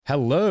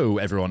Hello,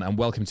 everyone, and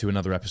welcome to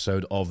another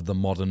episode of The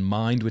Modern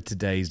Mind with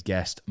today's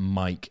guest,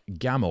 Mike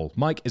Gammell.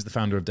 Mike is the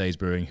founder of Days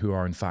Brewing, who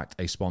are in fact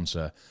a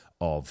sponsor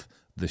of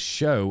the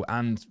show.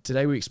 And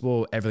today we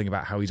explore everything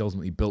about how he's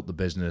ultimately built the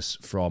business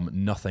from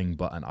nothing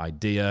but an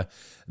idea,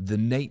 the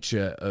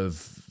nature of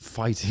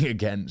fighting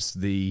against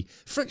the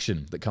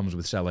friction that comes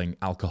with selling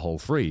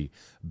alcohol-free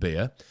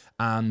beer,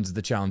 and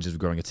the challenges of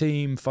growing a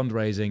team,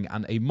 fundraising,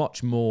 and a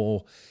much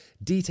more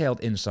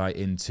detailed insight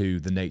into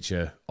the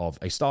nature of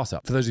a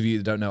startup. For those of you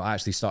that don't know, I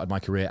actually started my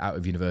career out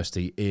of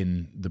university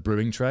in the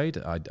brewing trade.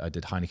 I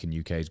did Heineken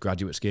UK's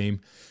graduate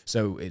scheme.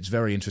 So it's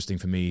very interesting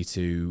for me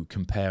to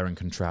compare and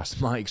contrast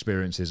my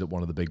experiences at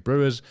one of the big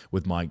brewers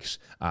with Mike's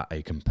at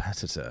a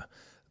competitor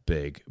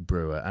big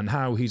brewer, and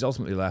how he's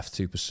ultimately left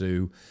to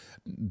pursue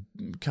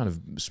kind of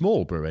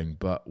small brewing,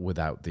 but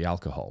without the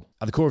alcohol.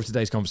 At the core of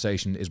today's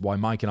conversation is why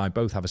Mike and I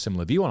both have a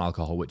similar view on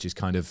alcohol, which is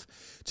kind of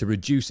to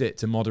reduce it,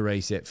 to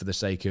moderate it for the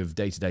sake of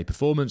day-to-day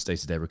performance,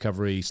 day-to-day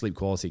recovery, sleep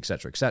quality,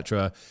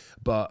 etc.,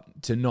 but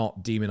to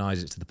not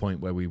demonize it to the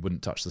point where we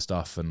wouldn't touch the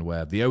stuff, and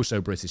where the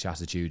oh-so-British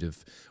attitude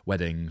of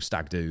weddings,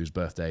 stag do's,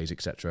 birthdays,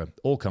 etc.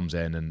 all comes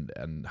in,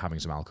 and having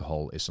some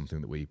alcohol is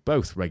something that we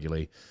both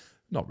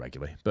not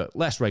regularly, but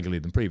less regularly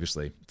than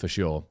previously, for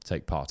sure,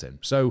 take part in.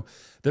 So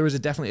there is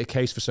definitely a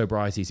case for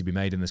sobriety to be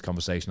made in this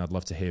conversation. I'd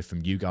love to hear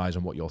from you guys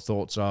on what your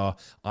thoughts are.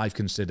 I've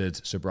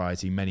considered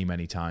sobriety many,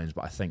 many times,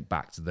 but I think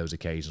back to those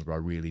occasions where I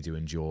really do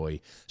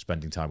enjoy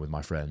spending time with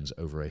my friends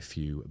over a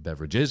few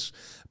beverages.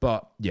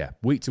 But yeah,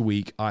 week to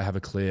week, I have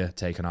a clear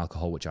take on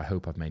alcohol, which I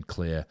hope I've made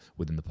clear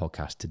within the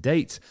podcast to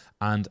date.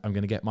 And I'm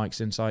going to get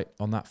Mike's insight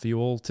on that for you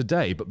all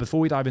today. But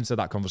before we dive into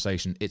that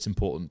conversation, it's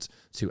important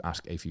to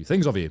ask a few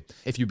things of you.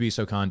 If you'd be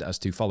so kind as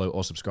to follow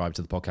or subscribe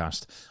to the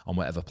podcast on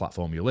whatever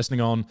platform you're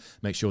listening on,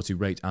 make sure to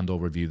rate and or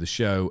review the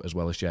show, as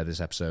well as share this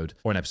episode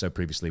or an episode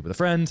previously with a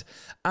friend.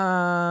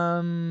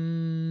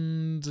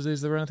 And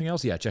is there anything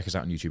else? Yeah, check us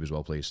out on YouTube as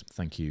well, please.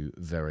 Thank you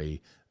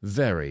very,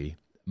 very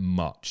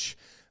much.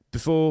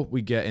 Before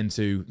we get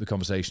into the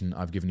conversation,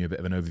 I've given you a bit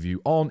of an overview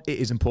on. It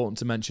is important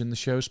to mention the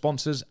show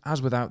sponsors,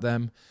 as without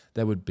them,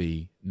 there would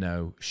be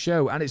no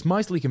show. And it's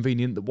mightily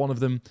convenient that one of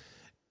them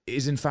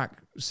is in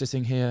fact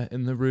sitting here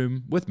in the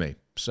room with me.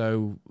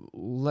 So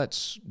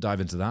let's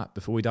dive into that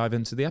before we dive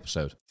into the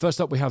episode.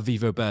 First up, we have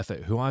Vivo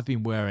Barefoot, who I've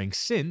been wearing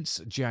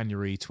since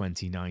January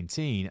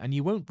 2019, and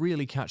you won't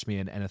really catch me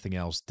in anything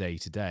else day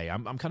to day.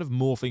 I'm kind of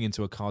morphing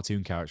into a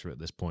cartoon character at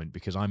this point,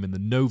 because I'm in the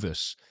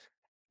Novus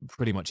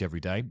pretty much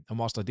every day. And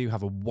whilst I do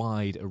have a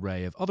wide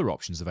array of other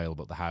options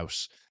available at the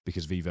house,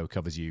 because Vivo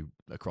covers you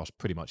across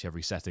pretty much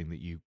every setting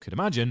that you could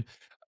imagine,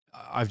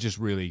 I've just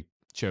really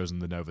chosen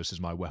the Novus as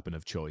my weapon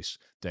of choice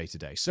day to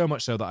day. So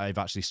much so that I've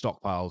actually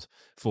stockpiled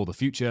for the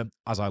future,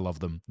 as I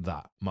love them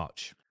that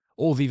much.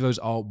 All Vivos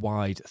are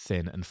wide,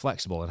 thin, and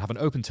flexible, and have an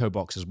open toe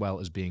box as well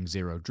as being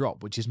zero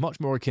drop, which is much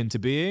more akin to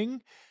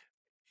being,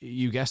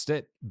 you guessed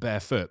it,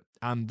 barefoot.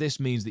 And this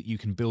means that you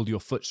can build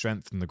your foot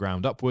strength from the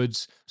ground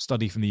upwards.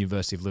 Study from the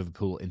University of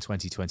Liverpool in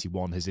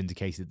 2021 has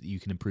indicated that you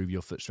can improve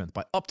your foot strength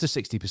by up to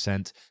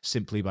 60%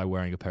 simply by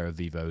wearing a pair of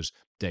Vivos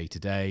day to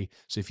day.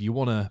 So if you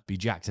want to be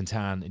jacked and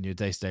tan in your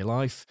day-to-day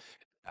life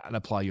and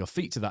apply your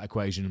feet to that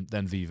equation,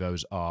 then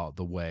Vivos are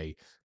the way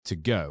to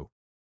go.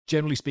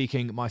 Generally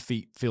speaking, my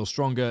feet feel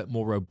stronger,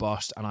 more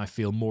robust, and I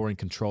feel more in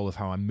control of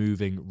how I'm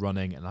moving,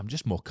 running, and I'm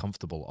just more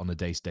comfortable on a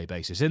day-to-day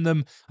basis in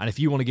them. And if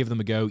you want to give them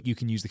a go, you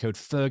can use the code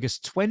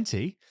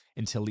Fergus20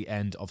 until the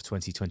end of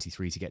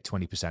 2023 to get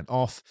 20%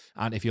 off.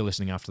 And if you're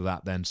listening after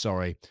that, then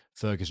sorry,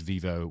 Fergus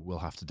Vivo will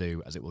have to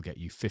do, as it will get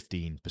you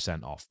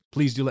 15% off.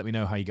 Please do let me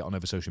know how you get on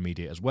over social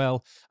media as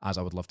well, as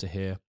I would love to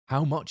hear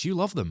how much you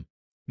love them.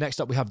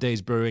 Next up, we have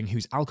Days Brewing,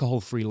 whose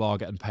alcohol-free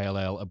lager and pale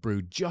ale are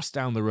brewed just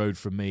down the road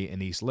from me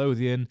in East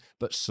Lothian,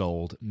 but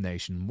sold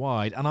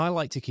nationwide. And I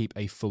like to keep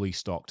a fully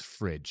stocked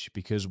fridge,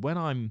 because when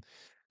I'm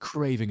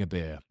craving a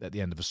beer at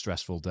the end of a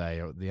stressful day,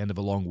 or at the end of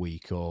a long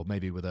week, or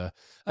maybe with a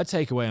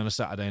takeaway on a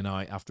Saturday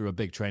night after a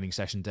big training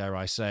session, dare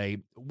I say,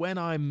 when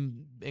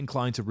I'm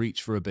inclined to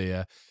reach for a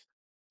beer,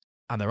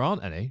 and there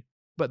aren't any,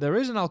 but there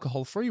is an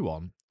alcohol-free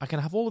one, I can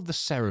have all of the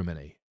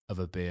ceremony of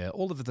a beer,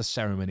 all of the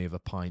ceremony of a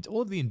pint,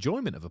 all of the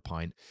enjoyment of a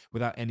pint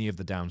without any of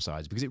the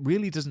downsides, because it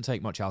really doesn't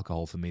take much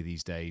alcohol for me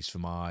these days for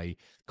my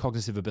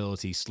cognitive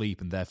ability,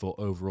 sleep, and therefore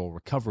overall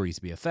recovery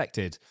to be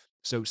affected.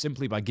 So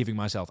simply by giving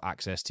myself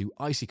access to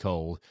icy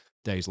cold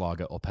Days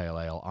Lager or Pale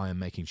Ale, I am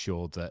making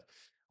sure that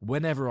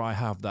whenever I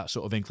have that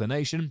sort of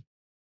inclination,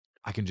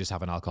 I can just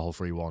have an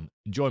alcohol-free one,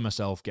 enjoy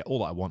myself, get all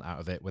that I want out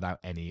of it without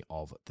any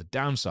of the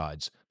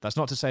downsides. That's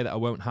not to say that I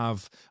won't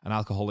have an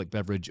alcoholic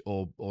beverage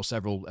or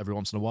several every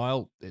once in a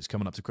while. It's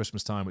coming up to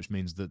Christmas time, which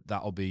means that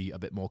that'll be a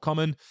bit more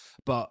common.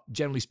 But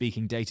generally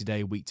speaking, day to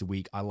day, week to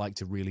week, I like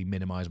to really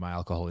minimize my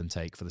alcohol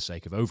intake for the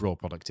sake of overall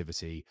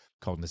productivity,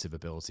 cognitive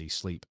ability,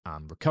 sleep,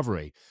 and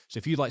recovery. So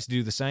if you'd like to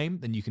do the same,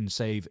 then you can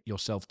save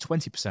yourself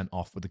 20%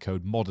 off with the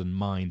code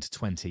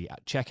ModernMind20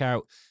 at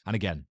checkout. And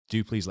again,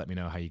 do please let me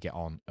know how you get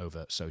on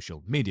over social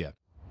media.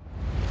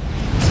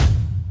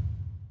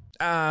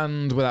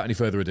 And without any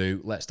further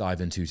ado, let's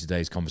dive into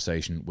today's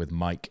conversation with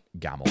Mike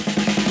Gammell.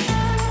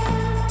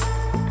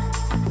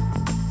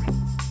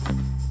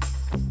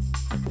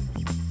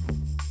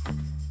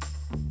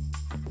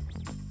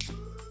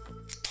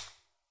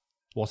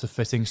 What a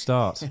fitting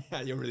start.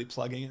 You're really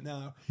plugging it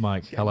now.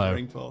 Mike, Getting hello. the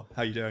ring pull.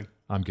 How you doing?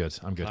 I'm good.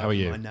 How are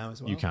you? Mine now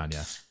as well. You can,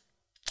 yeah.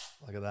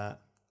 Look at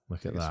that.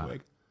 Look at Take a that.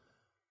 swig.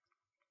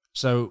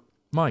 So,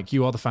 Mike,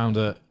 you are the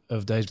founder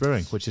of Days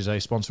Brewing, which is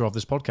a sponsor of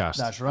this podcast.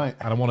 That's right.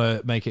 And I want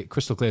to make it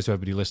crystal clear to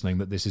everybody listening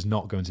that this is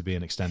not going to be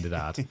an extended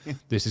ad.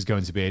 This is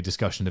going to be a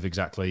discussion of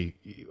exactly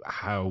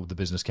how the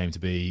business came to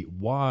be,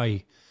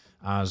 why,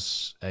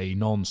 as a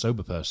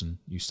non-sober person,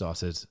 you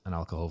started an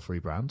alcohol-free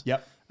brand.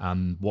 Yep.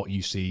 And what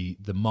you see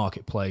the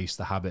marketplace,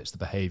 the habits, the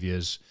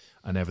behaviors,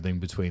 and everything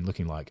between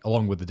looking like,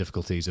 along with the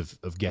difficulties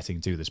of getting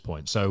to this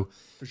point. So,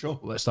 For sure.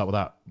 let's start with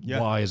that.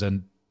 Yeah. Why, as a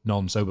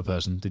non-sober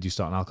person, did you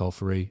start an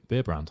alcohol-free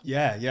beer brand?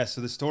 Yeah.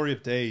 So the story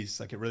of Days,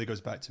 like it really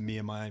goes back to me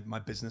and my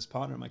business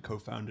partner, my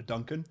co-founder,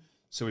 Duncan.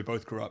 So we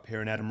both grew up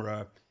here in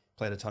Edinburgh,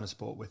 played a ton of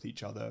sport with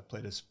each other,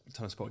 played a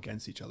ton of sport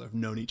against each other, have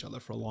known each other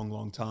for a long,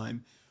 long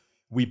time.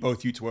 We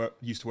both used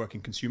to work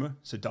in consumer.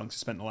 So Dunks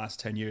spent the last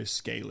 10 years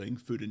scaling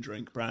food and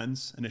drink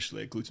brands,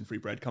 initially a gluten-free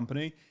bread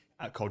company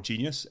called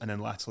Genius, and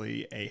then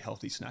latterly a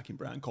healthy snacking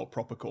brand called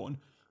Propercorn.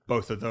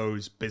 Both of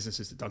those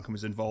businesses that Duncan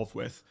was involved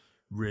with,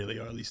 really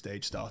early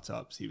stage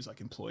startups. He was like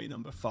employee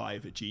number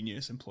 5 at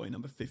Genius, employee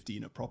number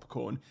 15 at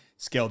Propercorn,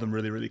 scaled them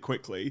really, really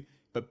quickly.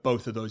 But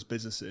both of those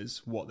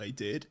businesses, what they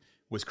did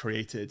was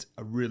created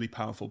a really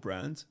powerful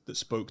brand that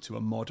spoke to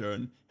a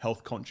modern,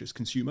 health-conscious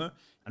consumer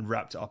and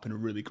wrapped it up in a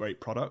really great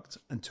product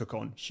and took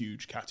on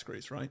huge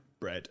categories, right?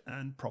 Bread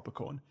and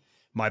Propercorn.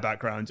 My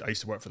background, I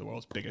used to work for the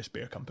world's biggest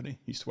beer company.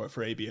 I used to work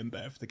for AB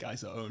InBev, the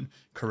guys that own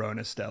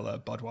Corona, Stella,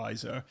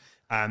 Budweiser.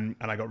 And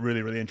I got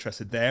really, really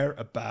interested there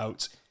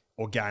about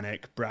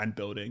organic brand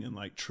building and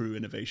like true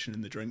innovation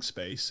in the drink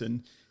space.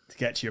 And to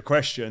get to your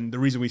question, the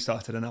reason we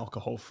started an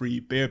alcohol-free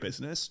beer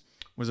business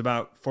was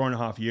about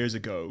 4.5 years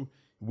ago.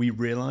 We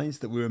realized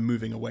that we were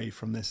moving away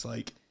from this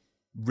like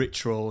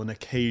ritual and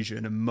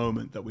occasion and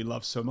moment that we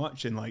love so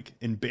much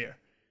in beer.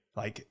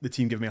 Like the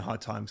team give me a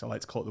hard time because I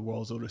like to call it the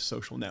world's oldest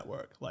social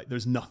network. Like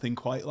there's nothing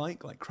quite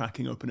like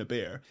cracking open a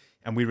beer.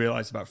 And we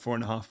realized about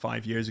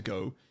 5 years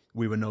ago,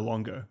 we were no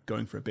longer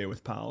going for a beer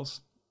with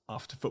pals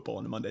after football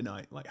on a Monday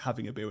night, like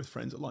having a beer with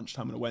friends at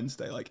lunchtime on a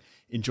Wednesday, like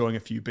enjoying a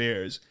few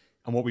beers.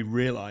 And what we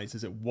realized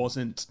is it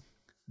wasn't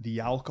the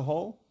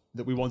alcohol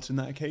that we wanted in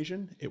that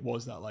occasion. It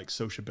was that like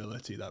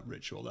sociability, that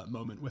ritual, that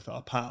moment with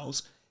our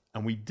pals.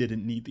 And we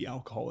didn't need the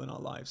alcohol in our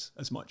lives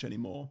as much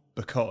anymore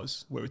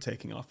because we were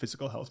taking our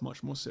physical health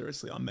much more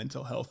seriously, our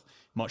mental health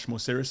much more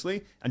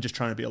seriously, and just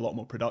trying to be a lot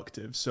more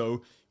productive.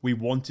 So we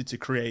wanted to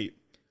create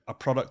a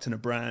product and a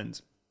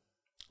brand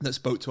that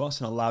spoke to us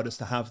and allowed us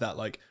to have that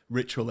like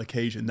ritual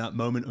occasion, that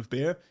moment of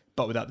beer,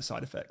 but without the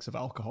side effects of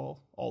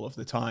alcohol all of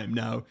the time.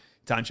 Now,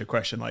 to answer your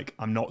question, like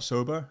I'm not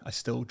sober. I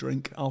still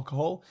drink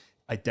alcohol.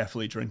 I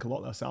definitely drink a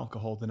lot less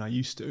alcohol than I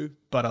used to,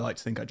 but I like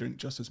to think I drink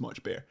just as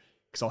much beer.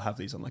 Because I'll have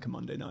these on like a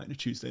Monday night and a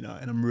Tuesday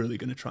night, and I'm really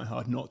going to try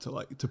hard not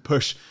to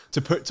push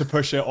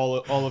it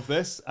all of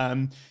this.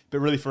 But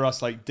really for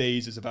us, like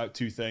Days is about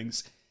two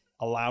things: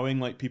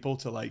 allowing like people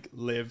to like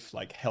live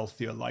like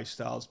healthier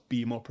lifestyles,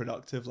 be more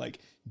productive, like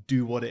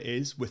do what it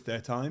is with their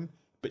time,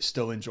 but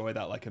still enjoy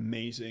that like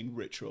amazing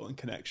ritual and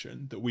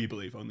connection that we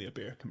believe only a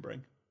beer can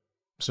bring.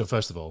 So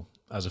first of all,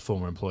 as a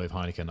former employee of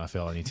Heineken, I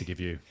feel I need to give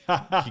you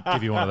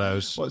one of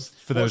those.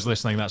 For those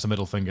listening, that's a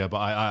middle finger, but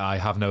I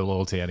have no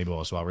loyalty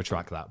anymore, so I'll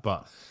retract that.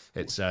 But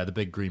it's the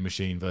big green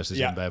machine versus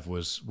InBev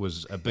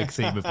was a big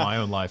theme of my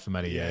own life for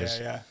many years.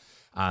 Yeah.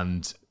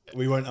 And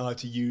we weren't allowed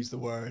to use the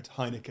word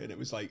Heineken. It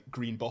was like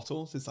green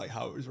bottles. It's like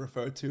how it was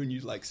referred to, and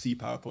you'd like see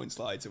PowerPoint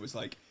slides. It was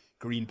like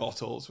green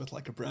bottles with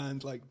like a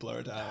brand like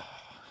blurred out.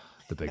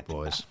 The big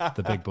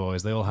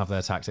boys, they all have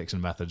their tactics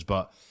and methods,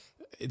 but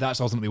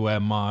that's ultimately where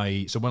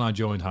so when I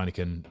joined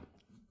Heineken,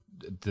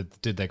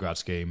 did their grad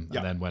scheme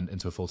and then went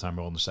into a full-time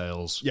role in the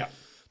sales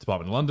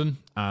department in London,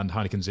 and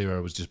Heineken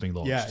Zero was just being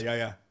launched.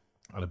 Yeah.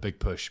 And a big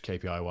push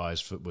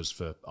KPI-wise was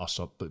for us,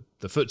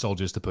 the foot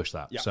soldiers, to push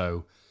that. Yeah.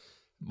 So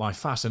my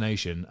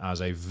fascination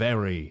as a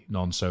very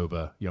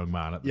non-sober young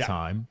man at the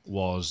time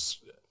was,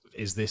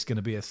 is this going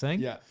to be a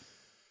thing? Yeah.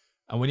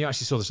 And when you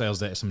actually saw the sales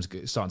data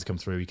starting to come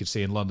through, you could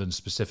see in London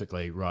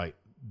specifically, right,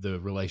 the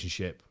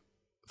relationship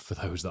for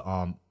those that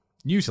aren't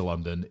new to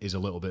London is a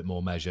little bit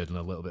more measured and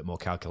a little bit more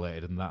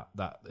calculated, and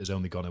that has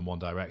only gone in one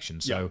direction.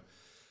 So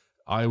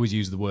I always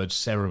use the word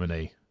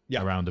ceremony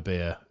around a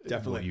beer,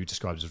 definitely what you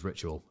described as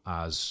ritual,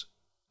 as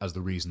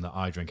the reason that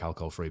I drink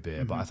alcohol-free beer.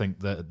 Mm-hmm. But I think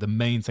the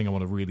main thing I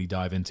want to really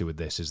dive into with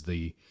this is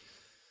the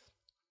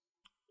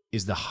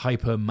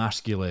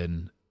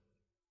hyper-masculine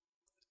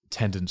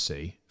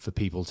tendency for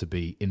people to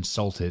be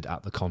insulted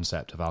at the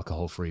concept of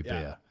alcohol-free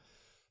beer,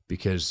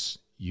 because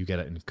you get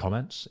it in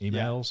comments,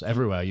 emails,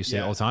 everywhere. You see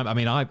it all the time. I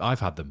mean, I've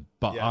had them,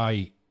 but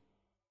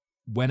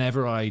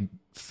whenever I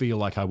feel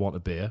like I want a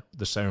beer,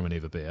 the ceremony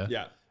of a beer,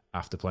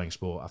 after playing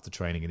sport, after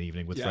training an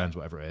evening with friends,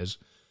 whatever it is,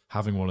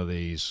 having one of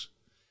these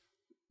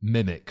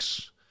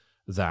mimics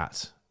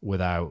that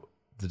without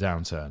the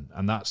downturn.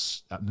 And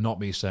that's not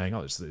me saying,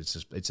 oh, it's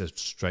a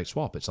straight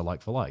swap. It's a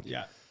like for like.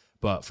 Yeah.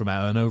 But from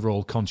an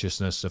overall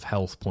consciousness of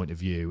health point of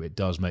view, it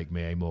does make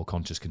me a more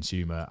conscious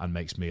consumer and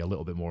makes me a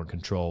little bit more in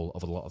control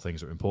of a lot of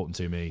things that are important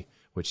to me,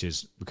 which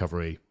is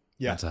recovery,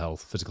 mental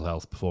health, physical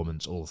health,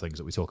 performance, all the things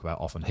that we talk about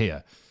often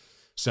here.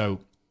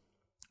 So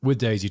with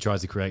Daisy,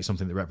 tried to create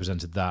something that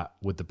represented that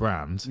with the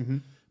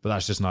brand, but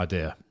that's just an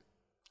idea.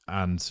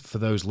 And for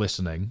those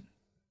listening,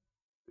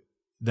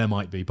 there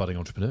might be budding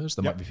entrepreneurs.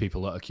 There might be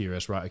people that are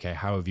curious, right, okay,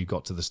 how have you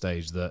got to the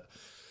stage that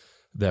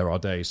there are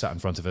days sat in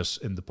front of us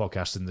in the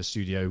podcast in the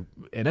studio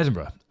in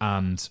Edinburgh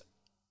and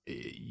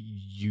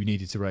you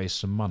needed to raise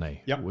some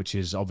money, which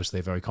is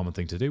obviously a very common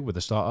thing to do with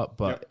a startup,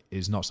 but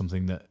is not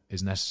something that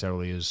is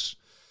necessarily as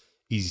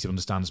easy to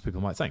understand as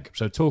people might think.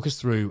 So talk us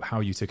through how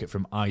you took it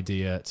from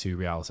idea to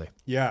reality.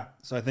 Yeah.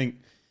 So I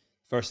think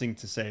first thing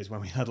to say is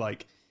when we had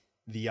like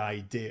the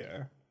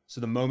idea,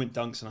 so the moment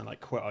Dunks and I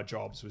like quit our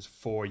jobs was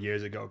 4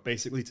 years ago,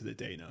 basically to the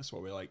day now. So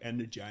we're like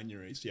end of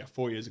January. So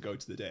 4 years ago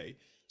to the day.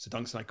 So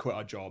Dunks and I quit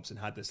our jobs and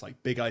had this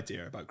like big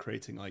idea about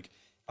creating like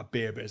a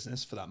beer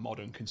business for that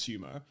modern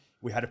consumer.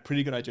 We had a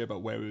pretty good idea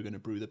about where we were going to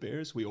brew the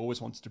beers. We always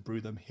wanted to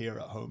brew them here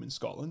at home in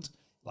Scotland,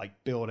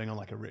 like building on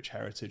like a rich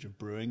heritage of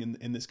brewing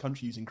in this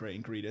country using great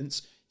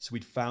ingredients. So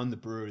we'd found the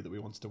brewery that we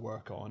wanted to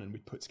work on and we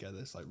put together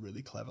this like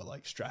really clever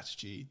like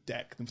strategy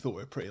deck and thought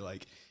we were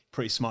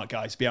pretty smart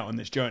guys to be out on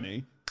this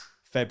journey.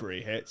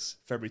 February hits,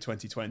 February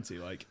 2020,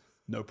 like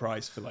no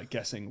prize for like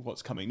guessing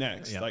what's coming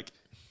next. Like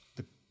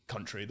the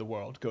country, the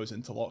world goes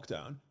into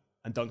lockdown.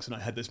 And Dunks and I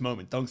had this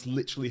moment. Dunks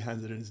literally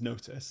handed in his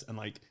notice and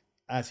like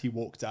as he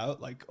walked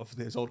out like of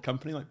his old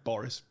company, like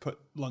Boris put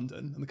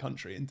London and the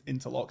country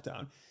into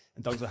lockdown.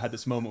 And Dunks and I had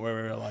this moment where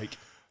we were like,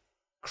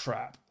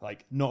 crap,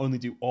 like not only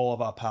do all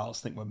of our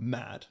pals think we're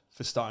mad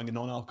for starting a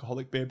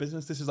non-alcoholic beer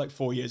business, this is like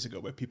 4 years ago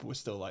where people were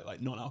still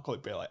like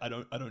non-alcoholic beer, like I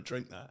don't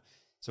drink that.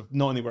 So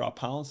not only were our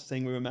pals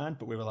saying we were mad,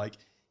 but we were like,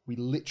 we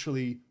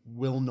literally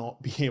will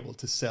not be able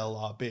to sell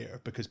our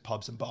beer because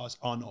pubs and bars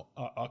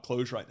are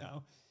closed right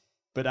now.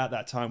 But at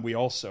that time, we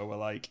also were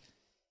like,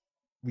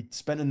 we'd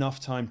spent enough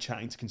time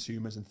chatting to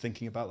consumers and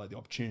thinking about like the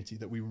opportunity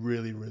that we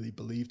really, really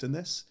believed in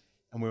this.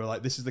 And we were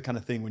like, this is the kind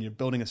of thing when you're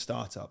building a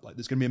startup, like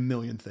there's going to be a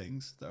million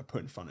things that are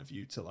put in front of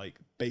you to like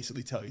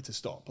basically tell you to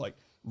stop. Like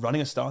running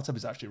a startup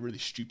is actually a really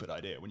stupid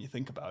idea when you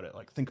think about it.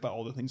 Like think about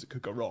all the things that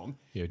could go wrong.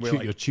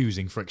 You're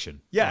choosing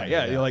friction.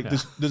 Yeah. You're like,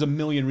 there's a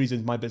million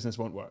reasons my business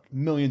won't work.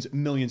 Millions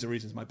of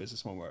reasons my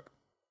business won't work.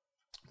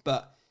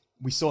 But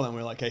we saw that and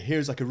we were like, okay,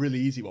 here's like a really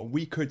easy one.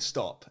 We could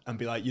stop and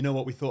be like, you know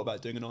what? We thought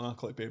about doing a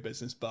non-alcoholic beer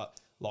business, but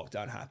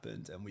lockdown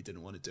happened and we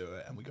didn't want to do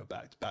it. And we go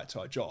back to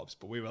our jobs.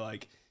 But we were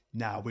like,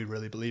 now we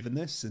really believe in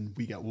this and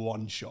we get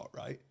one shot,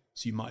 right?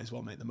 So you might as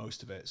well make the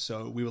most of it.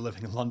 So we were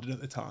living in London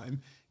at the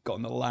time, got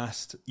on the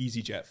last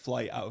EasyJet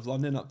flight out of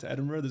London up to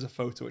Edinburgh. There's a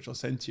photo which I'll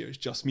send to you. It's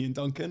just me and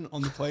Duncan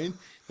on the plane.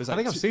 There's like I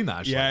think I've seen that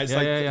actually. Yeah, it's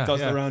it does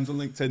the rounds on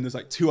LinkedIn. There's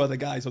like two other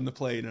guys on the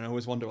plane and I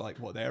always wonder like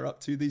what they're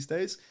up to these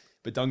days.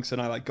 But Duncan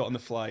and I like got on the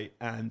flight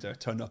and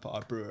turned up at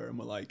our brewer and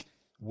we're like,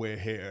 we're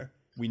here.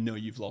 We know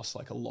you've lost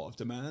like a lot of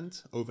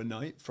demand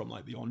overnight from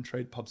like the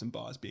on-trade pubs and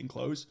bars being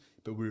closed,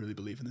 but we really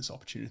believe in this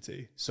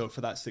opportunity. So for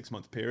that 6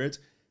 month period,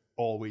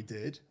 all we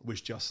did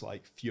was just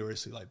like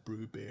furiously like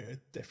brew beer,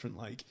 different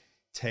like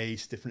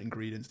taste, different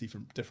ingredients,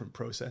 different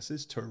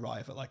processes to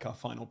arrive at like our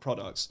final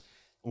products.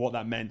 And what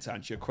that meant, to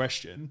answer your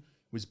question,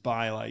 was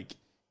by like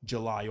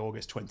July,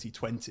 August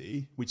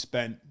 2020, we'd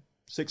spent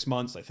 6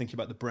 months like thinking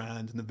about the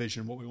brand and the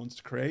vision, what we wanted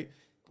to create,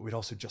 but we'd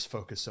also just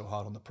focused so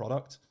hard on the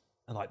product.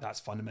 And like that's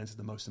fundamentally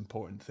the most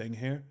important thing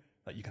here.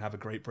 Like you can have a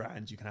great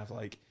brand, you can have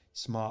like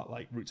smart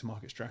like route to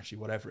market strategy,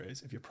 whatever it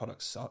is. If your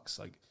product sucks,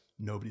 like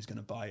nobody's going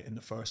to buy it in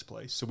the first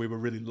place. So we were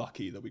really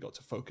lucky that we got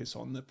to focus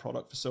on the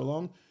product for so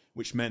long,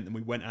 which meant that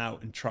we went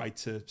out and tried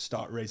to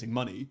start raising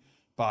money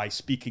by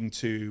speaking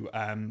to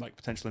like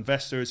potential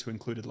investors who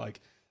included like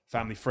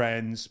family,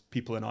 friends,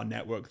 people in our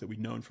network that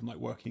we'd known from like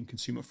working in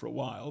consumer for a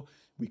while.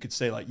 We could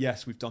say like,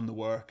 yes, we've done the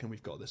work and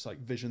we've got this like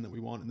vision that we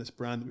want and this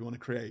brand that we want to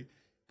create.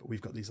 But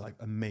we've got these like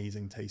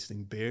amazing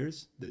tasting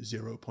beers that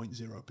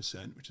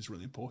 0.0%, which is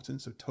really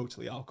important. So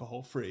totally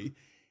alcohol free.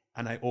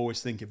 And I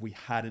always think if we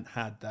hadn't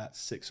had that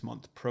 6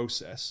 month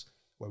process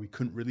where we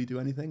couldn't really do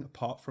anything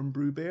apart from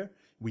brew beer,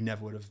 we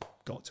never would have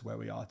got to where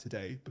we are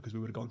today because we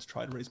would have gone to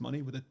try to raise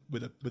money with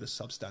a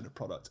substandard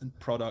product. And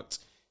product,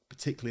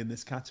 particularly in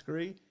this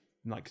category,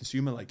 like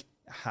consumer, like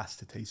it has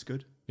to taste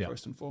good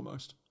first and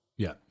foremost.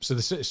 Yeah. So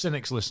the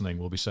cynics listening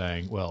will be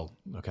saying, well,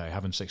 okay,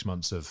 having 6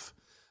 months of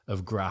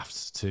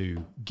graft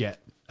to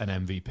get an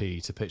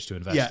MVP to pitch to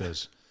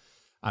investors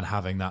and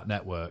having that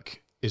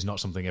network is not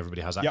something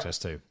everybody has access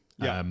to.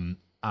 Yeah.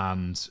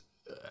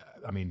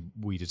 I mean,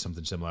 we did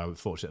something similar. We were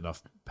fortunate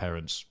enough,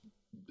 parents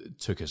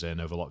took us in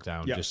over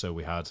lockdown just so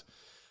we had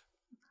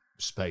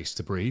space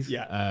to breathe,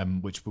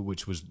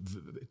 which was,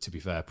 to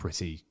be fair,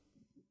 pretty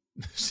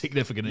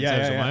significant in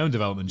terms of my own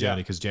development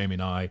journey because Jamie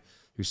and I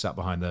who sat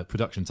behind the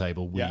production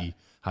table, we Yeah.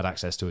 had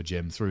access to a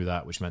gym through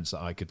that, which meant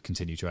that I could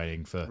continue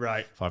training for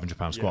Right.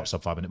 £500 squat,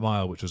 sub 5 minute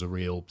mile, which was a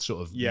real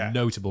sort of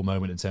notable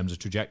moment in terms of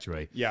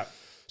trajectory. Yeah.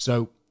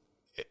 So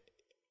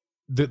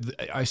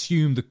I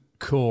assume the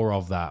core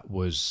of that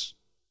was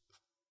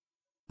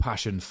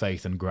passion,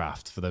 faith, and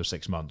graft for those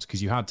 6 months,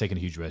 because you had taken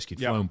a huge risk, you'd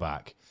flown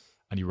back,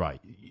 and you're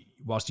right.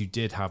 Whilst you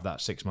did have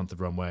that 6 month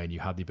of runway and you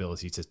had the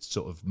ability to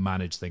sort of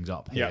manage things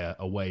up here,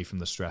 away from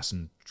the stress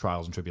and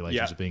trials and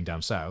tribulations of being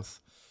down south,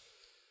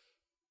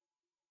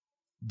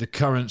 the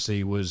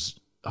currency was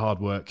hard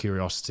work,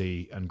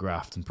 curiosity, and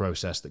graft and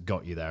process that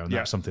got you there, and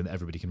that's something that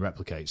everybody can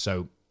replicate.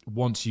 So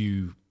once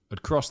you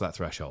had crossed that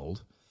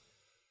threshold,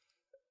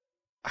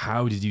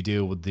 how did you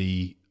deal with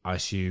the, I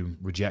assume,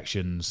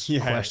 rejections,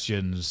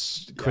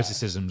 questions,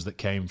 criticisms that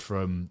came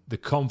from the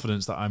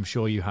confidence that I'm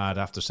sure you had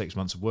after 6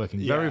 months of working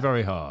very,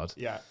 very hard?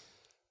 Yeah.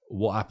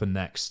 What happened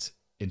next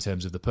in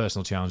terms of the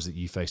personal challenge that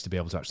you faced to be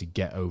able to actually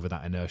get over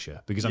that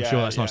inertia? Because I'm sure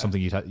that's not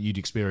something you'd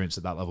experienced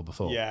at that level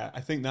before. Yeah,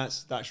 I think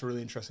that's a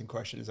really interesting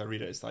question as I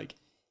read it. It's like,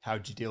 how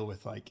do you deal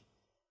with like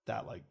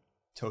that, like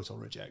total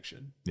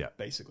rejection? Yeah.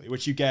 Basically,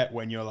 which you get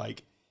when you're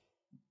like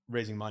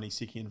raising money,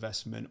 seeking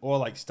investment, or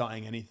like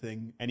starting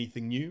anything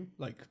new.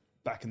 Like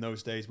back in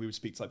those days, we would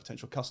speak to like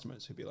potential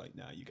customers who'd be like,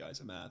 nah, you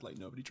guys are mad. Like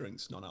nobody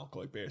drinks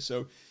non-alcoholic beer.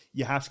 So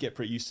you have to get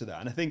pretty used to that.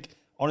 And I think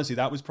honestly,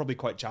 that was probably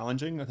quite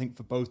challenging. I think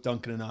for both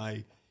Duncan and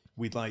I,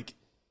 we'd like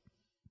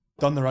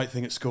done the right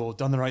thing at school,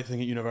 done the right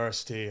thing at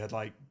university, had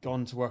like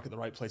gone to work at the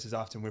right places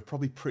after, and we're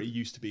probably pretty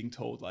used to being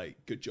told like,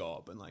 good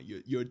job, and like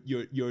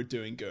you're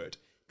doing good.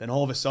 Then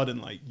all of a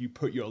sudden, like you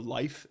put your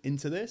life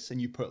into this,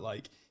 and you put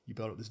like, you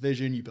build up this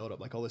vision, you build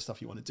up like all this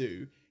stuff you want to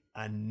do,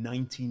 and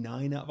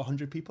 99 out of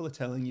 100 people are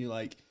telling you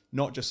like,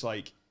 not just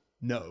like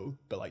no,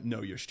 but like,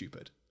 no, you're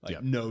stupid.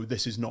 Like, no,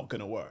 this is not going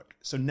to work.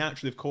 So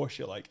naturally, of course,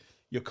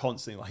 you're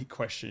constantly like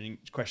questioning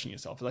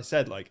yourself. As I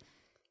said, like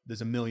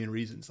there's a million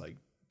reasons like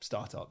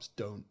startups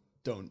don't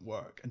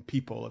work, and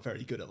people are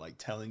very good at like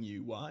telling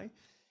you why.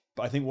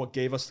 But I think what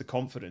gave us the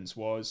confidence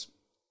was,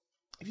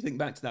 if you think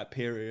back to that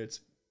period,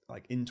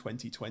 like in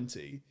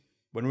 2020,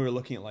 when we were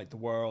looking at like the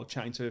world,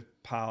 chatting to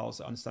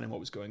pals, understanding what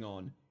was going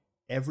on,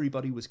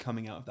 everybody was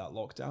coming out of that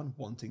lockdown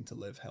wanting to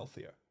live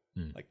healthier.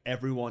 Like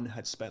everyone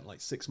had spent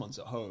like 6 months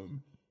at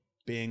home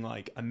being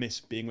like, I miss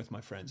being with my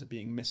friends,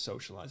 I miss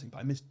socializing, but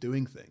I miss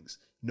doing things.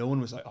 No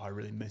one was like, oh, I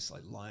really miss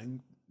like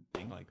lying,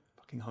 being like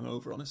fucking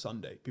hungover on a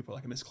Sunday. People are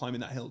like, I miss climbing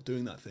that hill,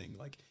 doing that thing,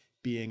 like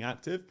being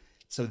active.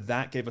 So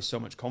that gave us so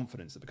much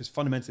confidence, that because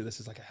fundamentally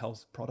this is like a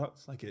health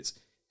product, like it's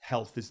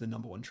health is the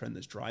number one trend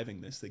that's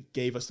driving this, that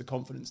gave us the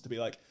confidence to be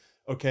like,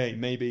 okay,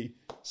 maybe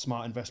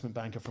smart investment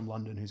banker from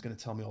London who's going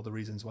to tell me all the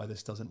reasons why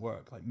this doesn't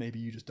work. Like maybe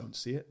you just don't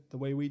see it the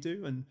way we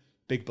do. And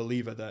big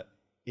believer that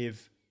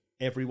if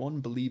everyone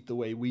believed the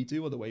way we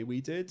do or the way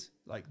we did,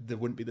 like there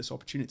wouldn't be this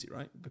opportunity,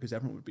 right? Because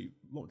everyone would be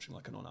launching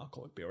like a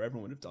non-alcoholic beer.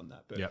 Everyone would have done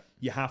that. But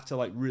you have to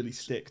like really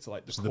stick to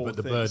like the core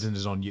the burden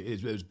is on you.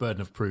 It was burden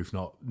of proof,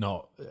 not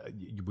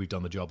we've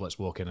done the job, let's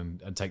walk in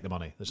and take the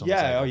money. That's on the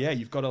table.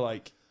 You've got to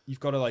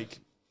like,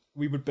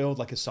 we would build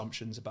like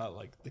assumptions about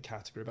like the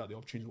category, about the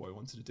opportunity, what we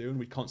wanted to do, and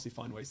we'd constantly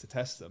find ways to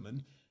test them.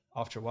 And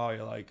after a while,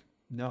 you're like,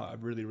 no, I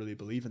really, really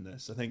believe in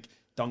this. I think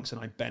Dunks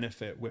and I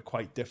benefit. We're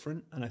quite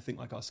different, and I think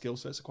like our skill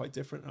sets are quite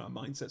different, and our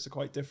mindsets are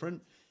quite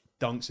different.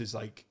 Dunks is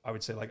like, I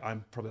would say like,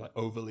 I'm probably like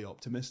overly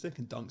optimistic,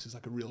 and Dunks is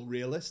like a real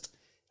realist.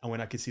 And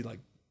when I could see like,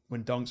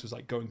 when Dunks was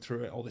like going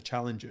through it, all the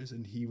challenges,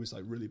 and he was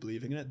like really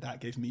believing in it, that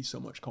gave me so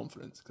much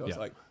confidence, because I was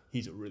like,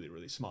 he's a really,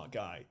 really smart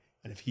guy,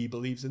 and if he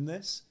believes in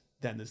this,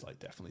 then there's like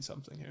definitely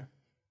something here.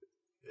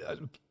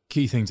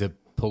 Key thing to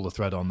pull the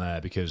thread on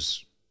there,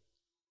 because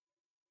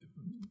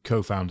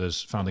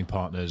co-founders, founding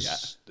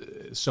partners,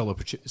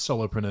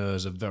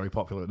 solopreneurs are very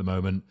popular at the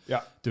moment.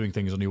 Doing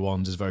things on your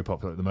ones is very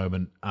popular at the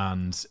moment,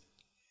 and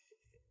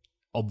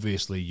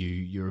obviously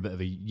you're a bit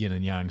of a yin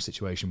and yang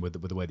situation with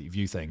the way that you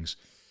view things.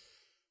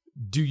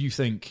 Do you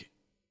think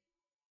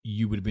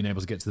you would have been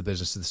able to get to the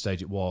business to the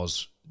stage it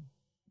was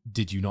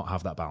did you not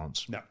have that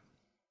balance?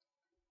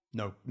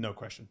 No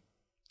question.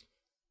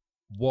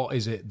 What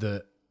is it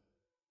that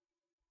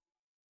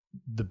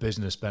the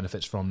business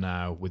benefits from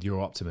now with your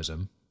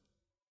optimism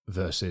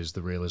versus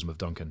the realism of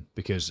Duncan?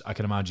 Because I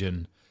can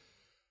imagine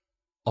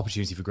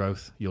opportunity for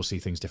growth, you'll see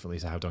things differently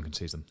to how Duncan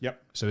sees them.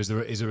 So is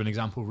there an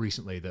example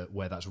recently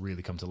where that's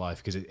really come to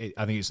life? Because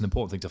I think it's an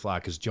important thing to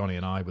flag, because Johnny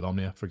and I with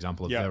Omnia, for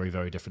example, are very,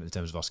 very different in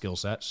terms of our skill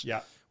sets.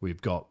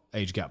 We've got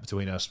age gap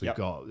between us, we've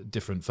got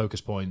different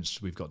focus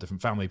points, we've got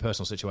different family,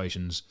 personal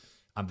situations,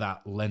 and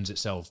that lends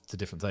itself to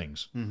different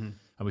things.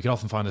 And we can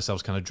often find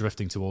ourselves kind of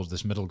drifting towards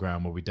this middle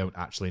ground where we don't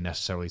actually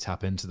necessarily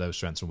tap into those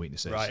strengths and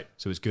weaknesses.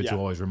 So it's good to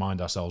always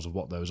remind ourselves of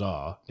what those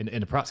are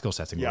in a practical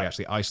setting where we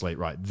actually isolate,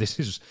 right, this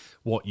is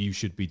what you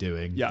should be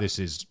doing. This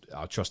is,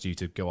 I trust you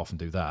to go off and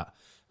do that.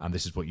 And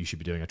this is what you should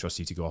be doing. I trust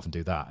you to go off and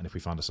do that. And if we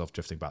find ourselves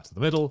drifting back to the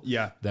middle,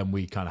 then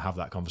we kind of have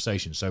that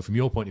conversation. So from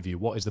your point of view,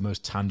 what is the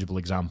most tangible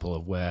example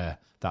of where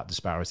that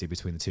disparity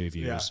between the two of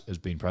you has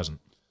been present?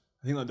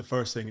 I think like the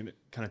first thing, and it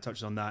kind of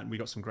touches on that, and we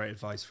got some great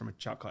advice from a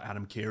chap called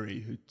Adam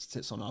Keary, who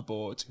sits on our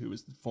board, who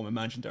was the former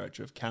managing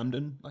director of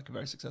Camden, like a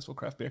very successful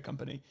craft beer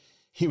company.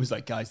 He was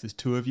like, guys, there's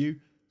two of you,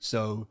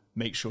 so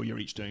make sure you're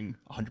each doing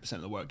 100%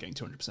 of the work, getting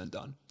 200%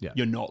 done. Yeah.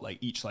 You're not like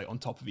each like on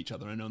top of each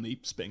other and only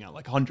spitting out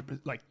like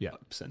 100%, like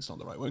percent's not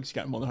the right word because you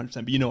get more than 100%,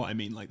 but you know what I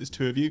mean? Like there's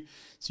two of you,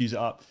 so use it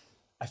up.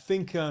 I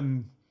think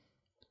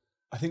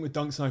with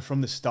Dunks and I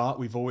from the start,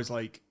 we've always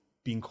like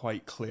been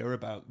quite clear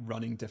about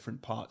running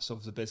different parts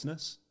of the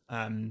business.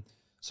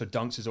 So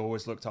Dunks has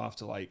always looked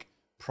after like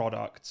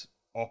product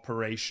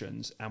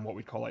operations and what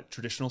we call like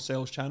traditional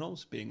sales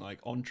channels, being like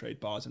on-trade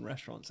bars and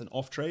restaurants, and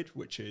off-trade,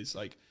 which is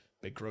like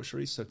big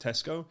groceries, so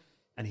Tesco.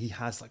 And he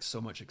has like so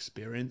much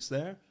experience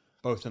there,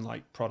 both in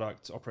like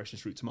product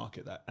operations, route to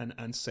market, that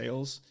and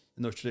sales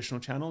in those traditional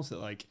channels, that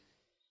like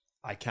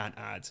I can't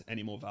add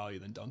any more value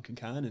than Duncan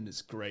can. And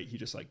it's great. He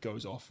just like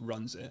goes off,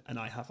 runs it. And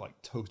I have like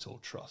total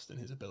trust in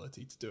his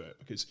ability to do it,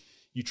 because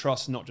you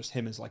trust not just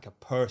him as like a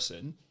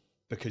person,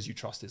 because you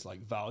trust his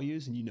like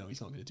values and you know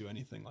he's not going to do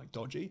anything like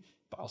dodgy,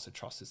 but also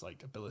trust his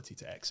like ability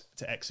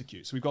to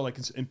execute. So we've got like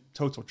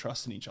total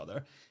trust in each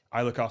other.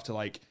 I look after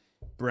like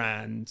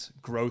brand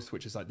growth,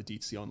 which is like the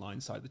D2C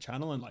online side of the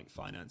channel, and like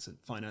finance and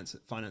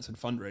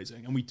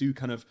fundraising. And we do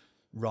kind of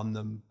run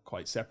them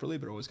quite separately,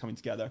 but always coming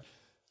together.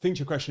 I think to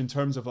your question in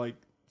terms of like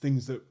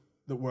things that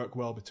work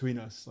well between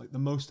us, like the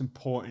most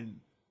important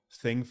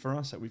thing for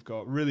us, that we've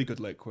got really good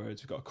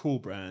liquids, we've got a cool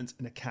brand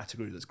in a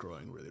category that's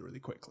growing really, really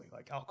quickly,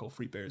 like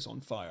alcohol-free beer is on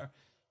fire.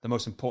 The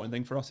most important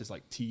thing for us is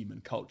like team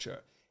and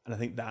culture. And I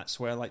think that's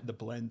where like the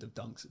blend of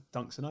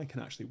Dunks and I can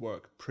actually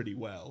work pretty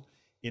well,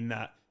 in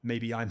that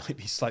maybe I might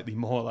be slightly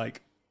more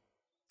like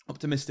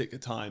optimistic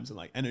at times and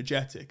like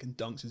energetic, and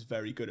Dunks is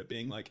very good at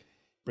being like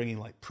bringing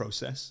like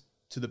process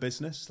to the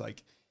business.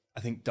 Like I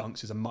think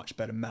Dunks is a much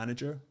better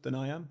manager than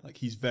I am. Like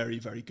he's very,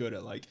 very good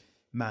at like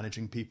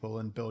managing people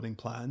and building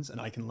plans, and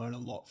I can learn a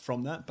lot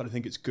from that. But I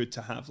think it's good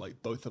to have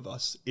like both of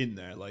us in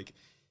there, like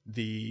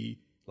the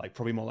like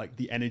probably more like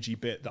the energy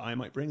bit that I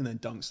might bring, and then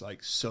Dunks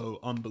like so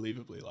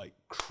unbelievably like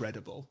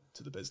credible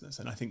to the business,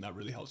 and I think that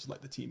really helps with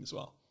like the team as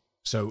well.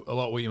 So a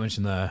lot of what you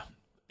mentioned there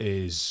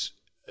is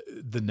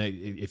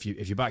if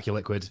you back your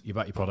liquid, you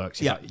back your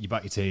products, you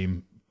back your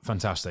team,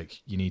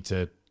 fantastic. You need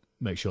to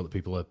make sure that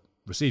people are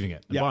receiving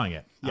it and buying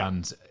it.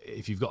 And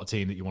if you've got a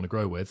team that you want to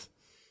grow with,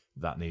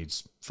 that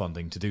needs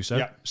funding to do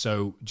so.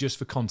 So just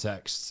for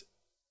context,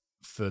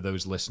 for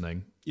those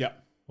listening or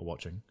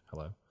watching,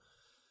 hello,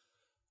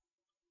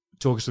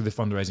 talk us through the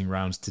fundraising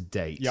rounds to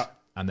date.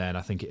 And then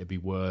I think it'd be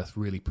worth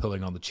really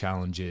pulling on the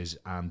challenges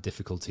and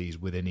difficulties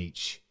within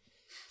each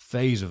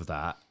phase of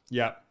that.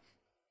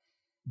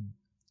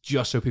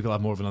 Just so people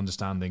have more of an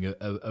understanding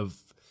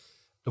of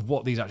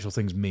what these actual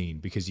things mean,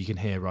 because you can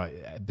hear,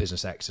 right,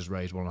 business X has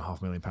raised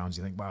 £1.5 million.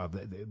 You think, wow,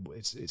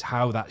 it's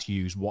how that's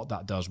used, what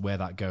that does, where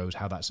that goes,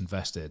 how that's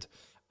invested,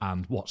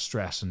 and what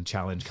stress and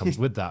challenge comes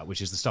with that,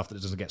 which is the stuff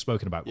that doesn't get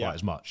spoken about quite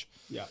as much.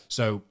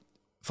 So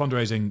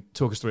fundraising,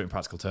 talk us through it in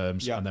practical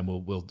terms, and then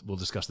we'll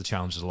discuss the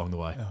challenges along the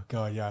way. Oh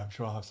god, I'm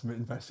sure I'll have some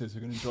investors who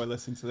are going to enjoy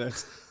listening to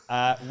this.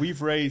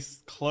 We've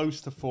raised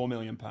close to £4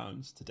 million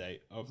to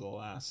date over the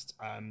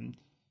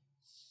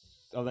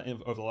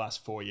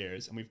last 4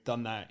 years, and we've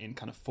done that in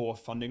kind of 4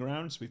 funding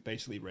rounds. We've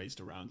basically raised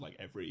around like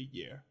every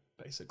year,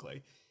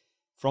 basically.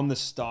 From the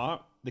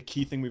start, the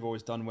key thing we've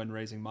always done when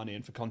raising money,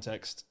 and for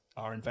context,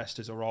 our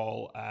investors are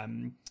all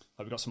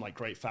we've got some like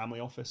great family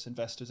office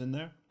investors in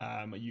there,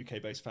 a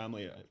UK-based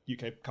family,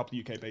 couple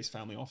of UK-based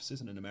family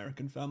offices and an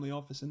American family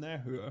office in there,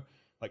 who are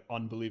like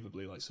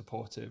unbelievably like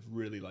supportive,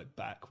 really like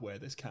back where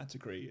this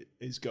category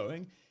is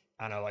going,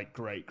 and are like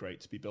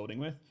great to be building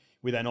with.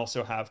 We then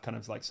also have kind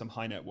of like some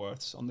high net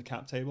worths on the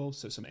cap table.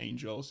 So some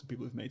angels,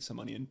 people who've made some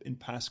money in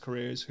past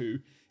careers, who,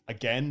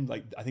 again,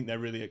 like I think they're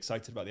really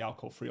excited about the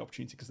alcohol-free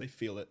opportunity because they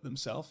feel it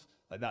themselves.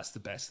 Like that's the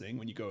best thing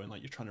when you go and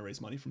like you're trying to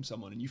raise money from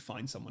someone and you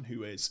find someone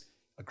who is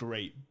a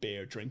great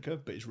beer drinker,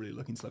 but is really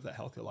looking to live that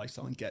healthier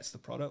lifestyle and gets the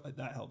product. Like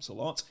that helps a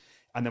lot.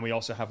 And then we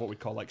also have what we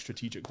call like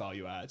strategic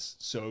value adds.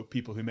 So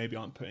people who maybe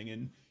aren't putting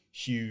in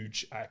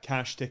huge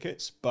cash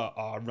tickets, but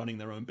are running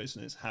their own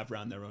business, have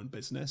ran their own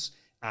business,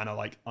 and are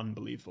like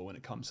unbelievable when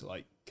it comes to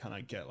like, can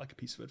I get like a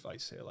piece of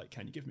advice here? Like,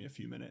 can you give me a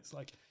few minutes?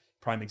 Like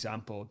prime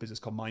example, a business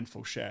called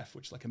Mindful Chef,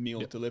 which is like a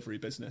meal delivery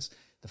business.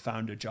 The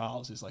founder,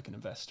 Giles, is like an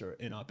investor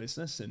in our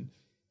business, and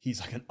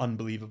he's like an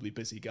unbelievably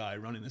busy guy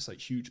running this like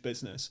huge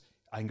business.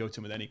 I can go to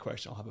him with any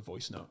question. I'll have a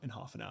voice note in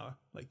half an hour,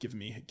 like giving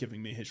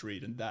me his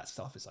read, and that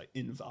stuff is like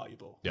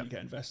invaluable. You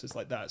get investors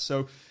like that.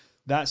 So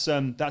that's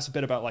a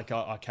bit about like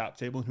our cap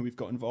table and who we've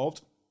got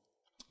involved.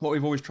 What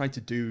we've always tried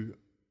to do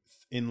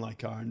in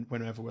like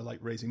whenever we're like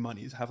raising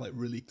money is have like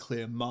really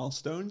clear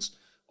milestones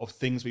of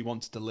things we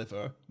want to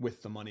deliver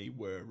with the money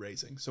we're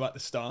raising. So at the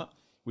start,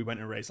 we went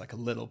and raised like a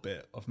little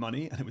bit of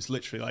money, and it was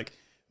literally like,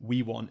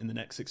 we want in the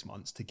next 6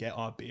 months to get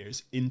our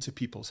beers into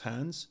people's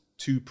hands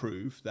to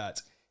prove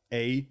that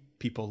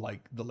people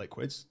like the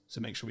liquids,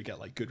 so make sure we get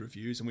like good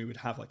reviews, and we would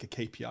have like a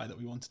KPI that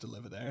we want to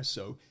deliver there.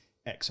 So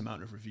X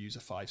amount of reviews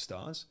are 5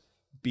 stars.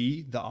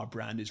 B, that our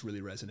brand is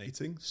really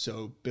resonating.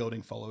 So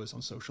building followers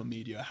on social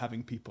media,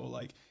 having people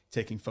like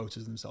taking photos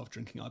of themselves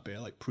drinking our beer,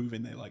 like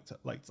proving they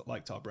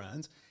liked our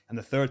brand. And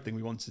the third thing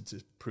we wanted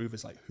to prove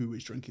is like who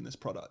is drinking this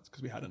product,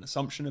 because we had an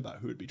assumption about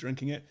who would be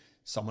drinking it.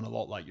 Someone a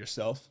lot like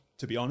yourself,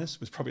 to be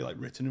honest, was probably like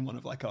written in one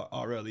of like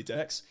our early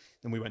decks.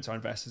 Then we went to our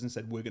investors and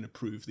said, we're going to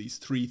prove these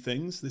 3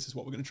 things. This is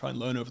what we're going to try and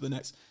learn over the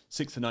next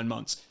 6 to 9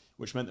 months,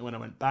 which meant that when I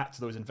went back to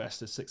those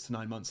investors 6 to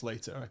 9 months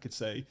later, I could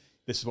say,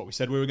 this is what we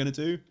said we were going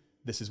to do.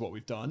 This is what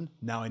we've done.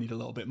 Now I need a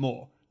little bit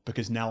more,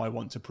 because now I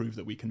want to prove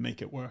that we can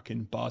make it work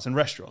in bars and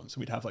restaurants. So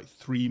we'd have like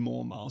 3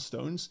 more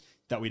milestones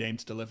that we'd aim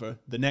to deliver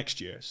the next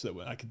year, so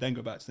that I could then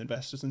go back to the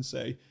investors and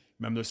say,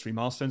 remember those 3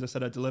 milestones I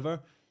said I'd deliver?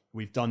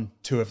 We've done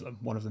 2 of them.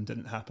 One of them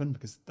didn't happen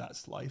because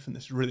that's life and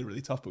this is really,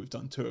 really tough, but we've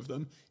done 2 of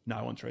them. Now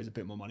I want to raise a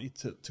bit more money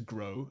to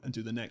grow and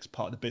do the next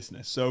part of the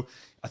business. So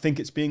I think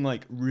it's being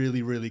like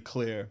really, really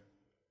clear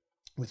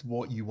with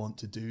what you want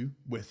to do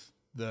with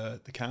the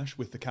cash,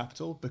 with the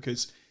capital,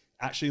 because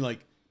actually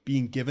like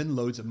being given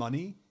loads of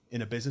money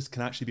in a business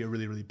can actually be a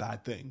really, really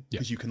bad thing,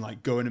 because you can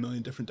like go in a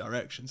million different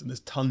directions, and there's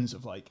tons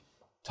of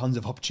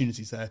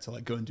opportunities there to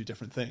like go and do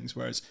different things.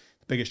 Whereas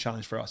the biggest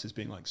challenge for us is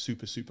being like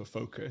super, super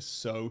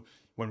focused. So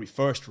when we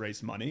first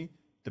raised money,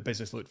 the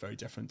business looked very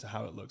different to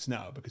how it looks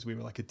now, because we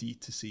were like a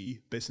D2C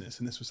business.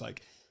 And this was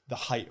like the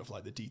height of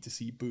like the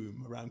D2C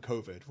boom around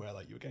COVID, where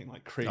like you were getting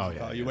like crazy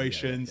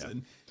valuations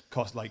and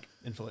cost like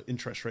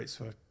interest rates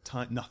for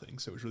nothing.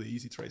 So it was really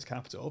easy to raise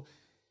capital.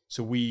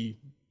 So we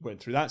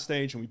went through that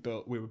stage, and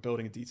we were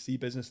building a D2C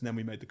business, and then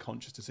we made the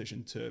conscious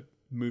decision to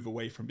move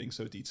away from being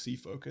so D2C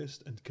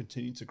focused and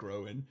continue to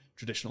grow in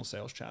traditional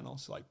sales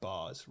channels like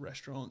bars,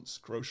 restaurants,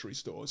 grocery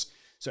stores.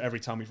 So every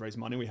time we've raised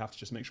money, we have to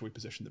just make sure we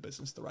position the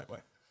business the right way.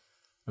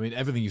 I mean,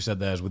 everything you said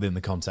there is within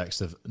the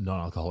context of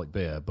non-alcoholic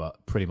beer,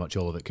 but pretty much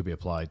all of it could be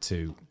applied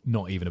to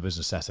not even a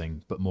business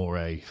setting, but more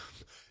a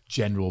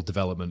general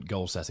development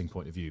goal setting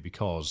point of view,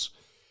 because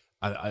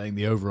I think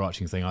the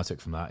overarching thing I took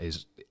from that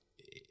is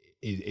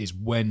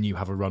when you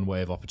have a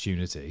runway of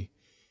opportunity,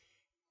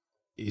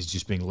 is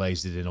just being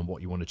lasered in on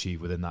what you want to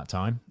achieve within that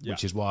time,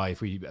 which is why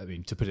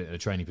to put it in a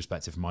training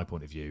perspective, from my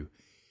point of view,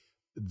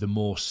 the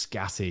more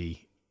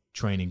scatty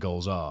training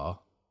goals are,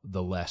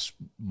 the less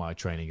my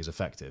training is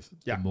effective.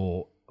 The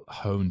more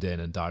honed in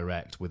and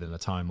direct within a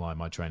timeline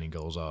my training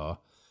goals are,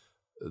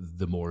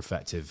 the more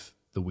effective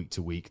the week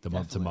to week, the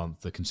month to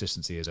month, the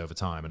consistency is over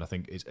time. And I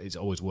think it's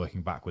always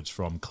working backwards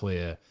from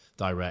clear,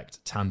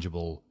 direct,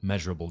 tangible,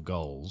 measurable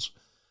goals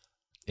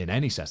in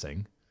any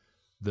setting.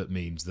 That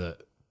means that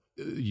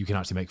you can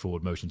actually make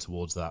forward motion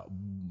towards that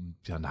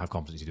and have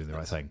confidence you're doing the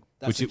right thing,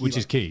 which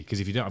is key, because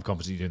if you don't have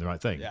confidence you're doing the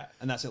right thing. Yeah,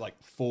 and that's it,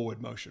 like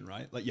forward motion,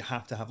 right? Like you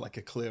have to have like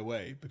a clear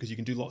way, because you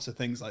can do lots of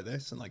things like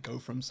this and like go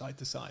from side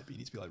to side, but you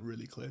need to be like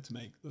really clear to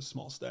make those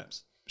small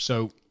steps.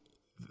 So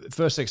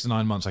first 6 to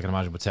 9 months, I can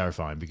imagine, were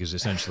terrifying, because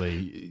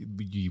essentially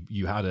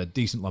you had a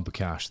decent lump of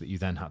cash that you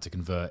then had to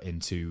convert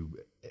into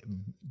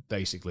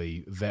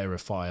basically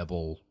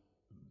verifiable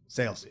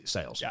sales.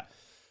 Yeah.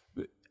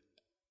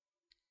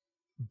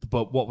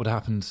 But what would have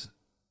happened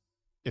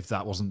if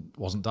that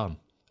wasn't done?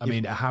 I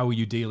mean, how are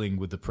you dealing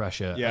with the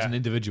pressure as an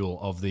individual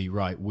of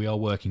we are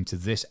working to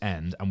this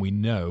end, and we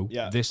know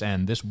this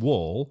end, this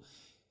wall,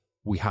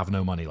 we have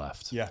no money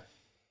left. Yeah.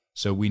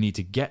 So we need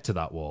to get to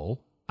that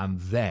wall, and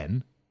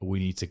then we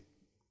need to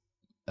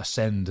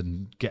ascend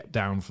and get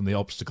down from the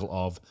obstacle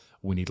of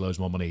we need loads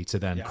more money to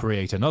then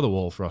create another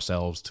wall for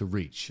ourselves to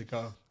reach.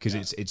 Because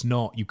it's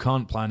not, you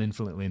can't plan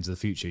infinitely into the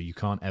future. You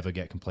can't ever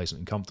get complacent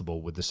and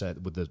comfortable with the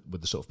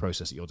sort of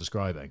process that you're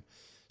describing.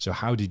 So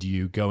how did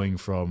you, going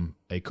from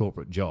a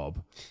corporate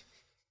job,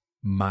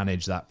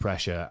 manage that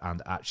pressure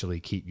and actually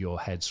keep your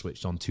head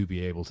switched on to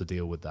be able to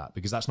deal with that?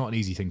 Because that's not an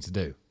easy thing to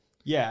do.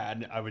 Yeah,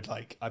 and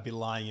I'd be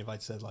lying if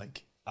I'd said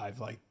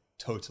I've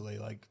totally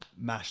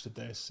mashed at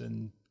this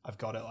and I've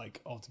got it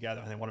all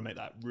together. And I want to make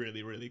that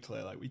really, really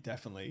clear. We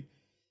definitely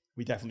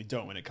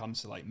don't when it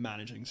comes to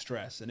managing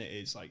stress. And it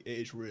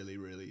is really,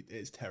 really, it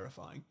is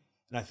terrifying.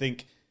 And I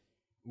think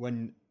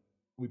when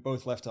we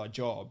both left our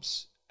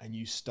jobs and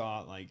you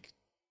start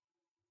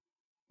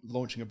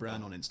launching a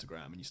brand on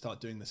Instagram and you start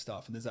doing this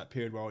stuff, and there's that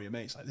period where all your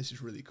mates this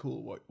is really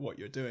cool what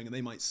you're doing, and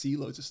they might see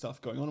loads of stuff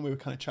going on. And we were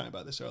kind of chatting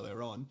about this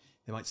earlier on.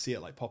 They might see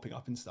it popping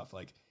up and stuff.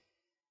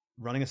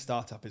 Running a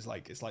startup is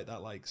it's like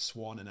that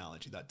swan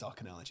analogy, that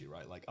duck analogy,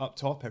 right? Up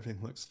top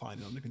everything looks fine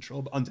and under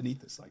control, but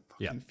underneath it's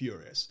fucking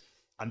furious.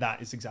 And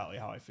that is exactly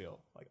how I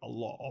feel a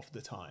lot of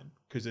the time,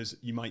 because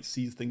you might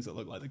see things that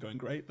look like they're going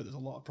great, but there's a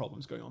lot of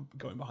problems going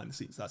behind the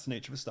scenes. That's the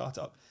nature of a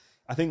startup.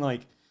 I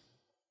think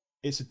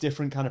it's a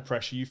different kind of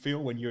pressure you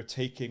feel when you're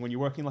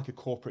working a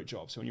corporate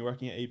job. So when you're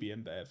working at AB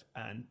InBev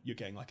and you're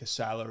getting a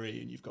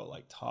salary and you've got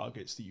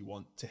targets that you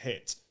want to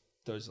hit,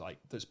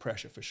 there's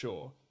pressure for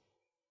sure.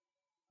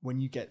 When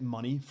you get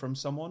money from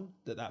someone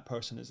that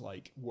person has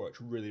worked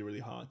really, really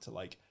hard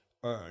to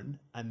earn,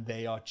 and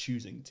they are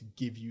choosing to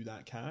give you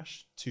that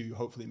cash to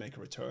hopefully make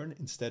a return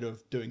instead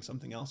of doing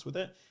something else with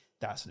it,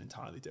 that's an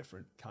entirely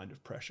different kind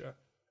of pressure.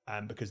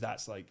 because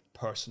that's like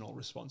personal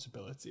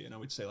responsibility. And I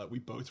would say like we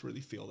both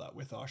really feel that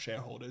with our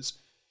shareholders,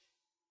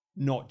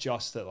 not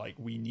just that like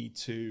we need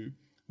to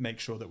make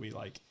sure that we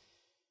like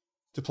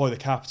deploy the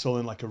capital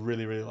in like a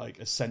really, really like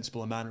as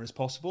sensible a manner as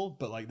possible,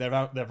 but like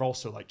they've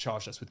also like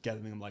charged us with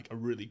getting them like a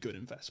really good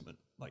investment.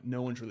 Like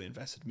no one's really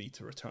invested me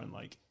to return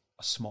like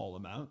a small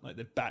amount. Like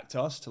they've backed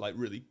us to like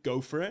really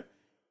go for it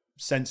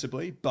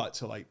sensibly, but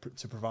to like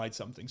to provide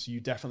something. So you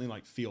definitely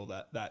like feel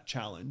that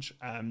challenge.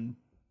 I don't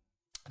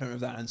know if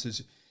that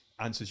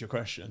answers your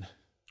question.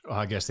 Well,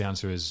 I guess the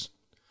answer is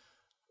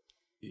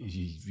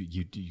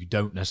you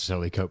don't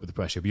necessarily cope with the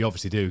pressure, but you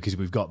obviously do because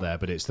we've got there.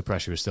 But the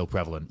pressure is still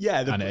prevalent. Yeah,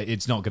 and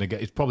it's not going to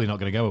get. It's probably not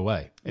going to go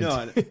away.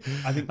 I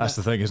think that's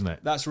the thing, isn't it?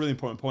 That's a really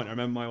important point. I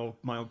remember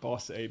my old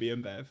boss at AB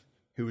InBev,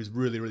 who was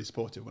really, really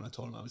supportive when I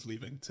told him I was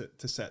leaving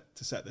to set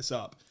this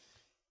up.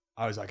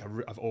 I was like,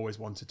 I've always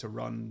wanted to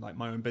run like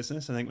my own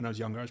business. I think when I was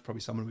younger, I was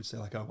probably someone who would say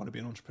like, I want to be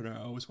an entrepreneur.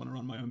 I always want to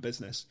run my own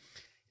business.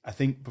 I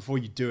think before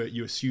you do it,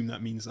 you assume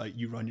that means like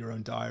you run your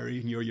own diary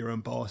and you're your own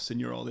boss and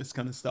you're all this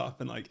kind of stuff.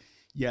 And like,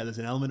 yeah, there's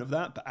an element of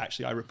that, but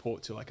actually I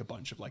report to like a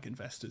bunch of like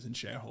investors and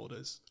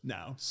shareholders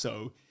now.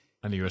 So,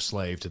 and you're a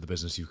slave to the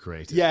business you've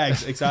created. Yeah,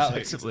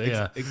 exactly.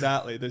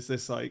 Exactly. There's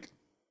this like,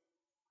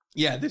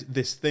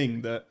 this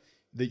thing that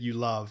you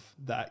love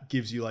that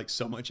gives you like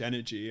so much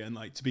energy. And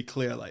like, to be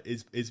clear, like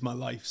is my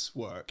life's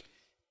work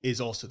is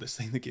also this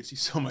thing that gives you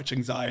so much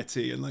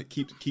anxiety and like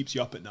keeps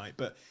you up at night.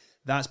 But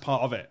that's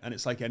part of it. And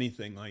it's like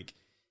anything, like,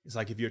 it's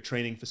like if you're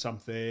training for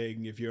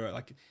something, if you're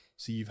like,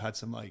 so you've had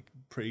some like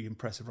pretty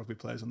impressive rugby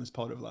players on this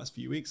pod over the last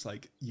few weeks,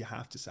 like you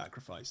have to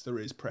sacrifice. There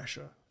is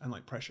pressure, and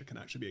like pressure can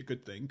actually be a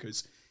good thing,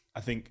 because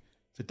I think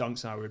for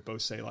Dunks and I would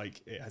both say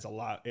like it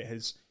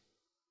has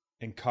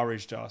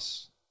encouraged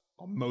us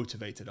or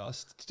motivated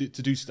us to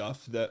do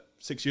stuff that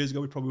 6 years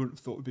ago we probably wouldn't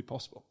have thought would be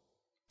possible.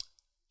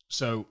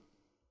 So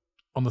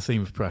on the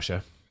theme of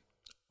pressure,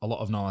 a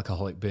lot of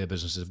non-alcoholic beer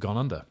businesses have gone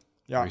under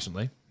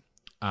recently.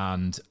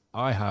 And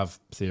I have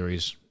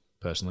theories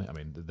personally. I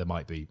mean, there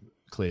might be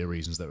clear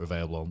reasons that are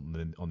available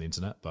on the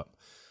internet, but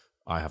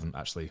I haven't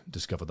actually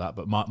discovered that.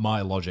 But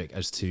my logic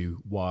as to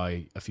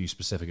why a few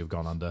specific have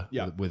gone under,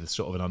 with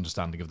sort of an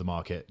understanding of the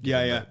market,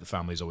 the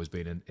family's always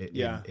been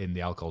in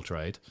the alcohol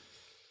trade,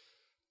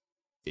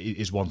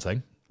 is one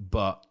thing.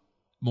 But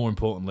more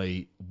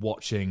importantly,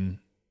 watching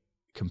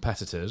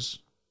competitors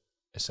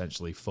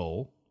essentially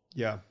fall.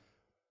 Yeah.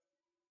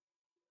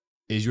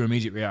 Is your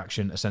immediate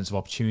reaction a sense of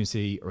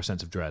opportunity or a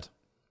sense of dread?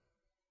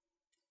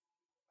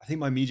 I think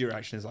my immediate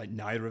reaction is like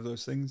neither of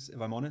those things, if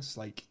I'm honest.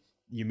 Like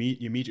your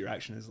immediate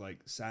reaction is like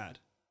sad.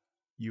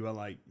 You are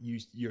like,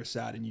 you're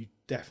sad, and you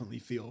definitely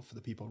feel for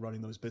the people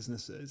running those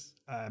businesses.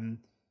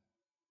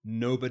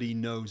 Nobody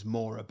knows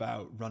more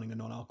about running a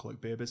non-alcoholic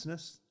beer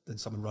business than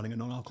someone running a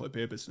non-alcoholic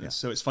beer business. Yeah.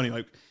 So it's funny,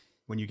 like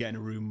when you get in a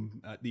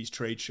room at these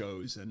trade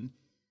shows, and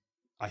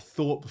I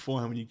thought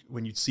beforehand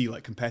when you'd see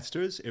like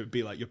competitors, it would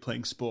be like you're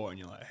playing sport and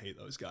you're like, I hate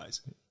those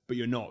guys. But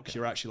you're not, because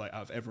you're actually like,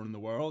 out of everyone in the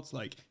world,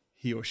 like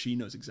he or she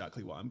knows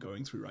exactly what I'm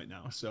going through right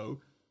now. So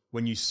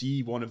when you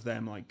see one of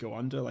them like go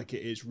under, like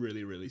it is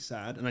really, really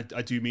sad. And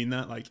I do mean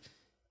that, like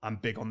I'm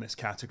big on this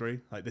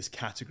category. Like this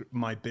category,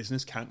 my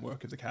business can't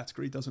work if the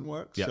category doesn't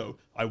work. Yep. So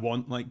I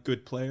want like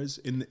good players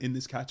in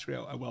this category.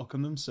 I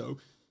welcome them. So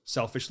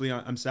selfishly,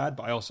 I'm sad,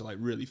 but I also like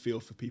really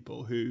feel for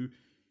people who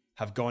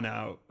have gone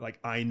out. Like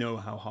I know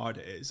how hard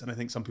it is. And I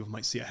think some people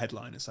might see a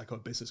headline. It's like, oh,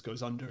 business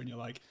goes under, and you're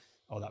like,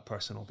 oh, that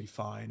person will be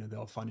fine and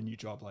they'll find a new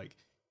job. Like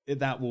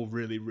that will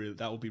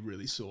be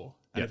really sore.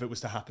 And if it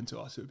was to happen to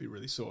us, it would be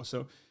really sore.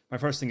 So my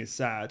first thing is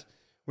sad.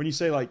 When you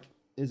say like,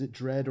 is it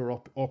dread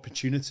or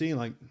opportunity?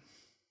 Like,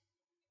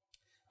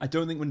 I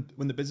don't think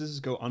when the businesses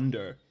go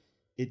under,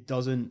 it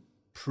doesn't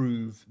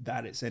prove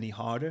that it's any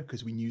harder,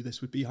 because we knew this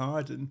would be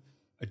hard. And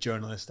a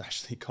journalist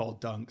actually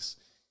called Dunks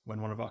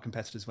when one of our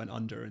competitors went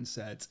under and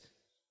said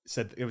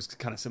it was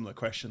kind of similar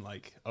question,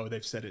 like, oh,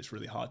 they've said it's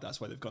really hard,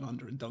 that's why they've gone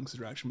under. And Dunks'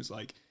 reaction was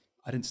like,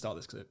 I didn't start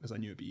this because I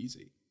knew it'd be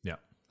easy. Yeah.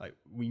 Like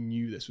we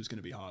knew this was going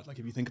to be hard. Like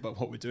if you think about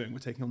what we're doing, we're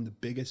taking on the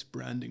biggest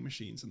branding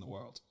machines in the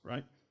world,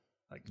 right?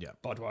 Like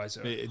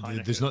Budweiser,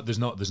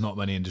 there's not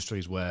many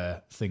industries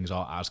where things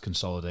are as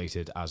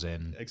consolidated as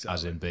in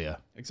beer.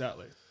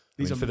 Exactly.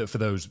 For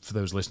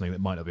those listening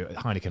that might not be,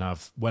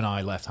 Heineken when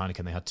I left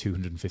Heineken, they had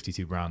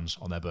 252 brands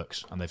on their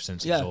books, and they've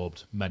since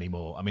absorbed many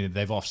more. I mean,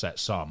 they've offset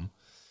some,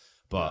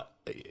 but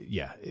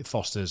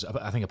Foster's.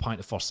 I think a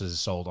pint of Foster's is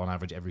sold on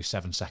average every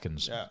 7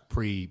 seconds. Yeah.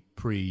 Pre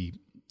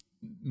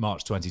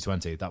March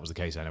 2020, that was the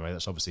case anyway.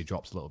 That's obviously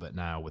dropped a little bit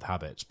now with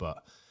habits,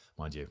 but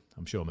mind you,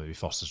 I'm sure maybe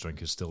Foster's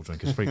drinkers still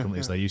drink as frequently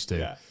as they used to.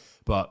 Yeah.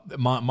 But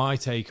my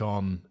take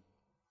on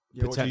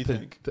what do you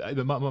think?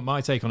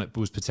 My take on it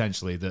was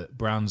potentially that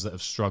brands that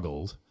have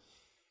struggled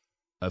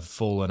have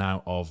fallen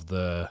out of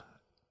the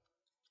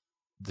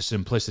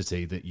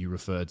simplicity that you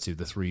referred to.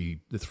 The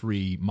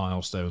three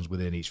milestones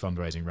within each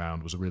fundraising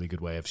round was a really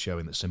good way of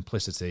showing that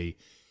simplicity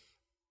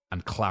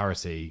and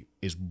clarity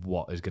is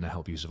what is going to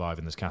help you survive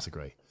in this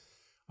category.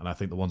 And I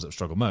think the ones that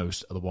struggle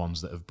most are the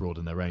ones that have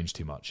broadened their range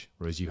too much.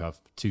 Whereas you have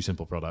two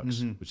simple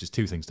products, which is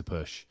two things to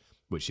push,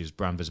 which is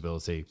brand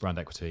visibility, brand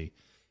equity,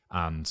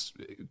 and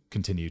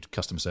continued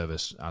customer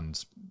service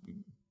and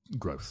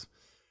growth.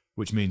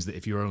 Which means that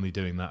if you're only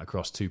doing that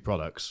across 2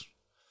 products,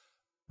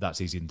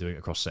 that's easier than doing it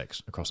across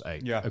 6, across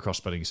 8, across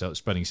spreading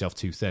yourself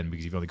too thin,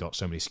 because you've only got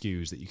so many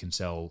SKUs that you can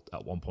sell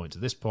at one point to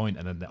this point,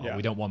 and then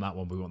we don't want that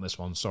one, we want this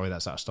one. Sorry,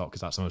 that's out of stock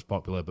because that's the most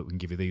popular, but we can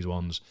give you these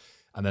ones.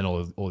 And then all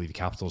of your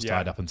capital's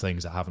tied up in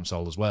things that haven't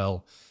sold as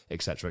well,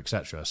 etc.,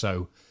 etc.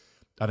 So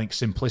I think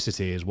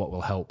simplicity is what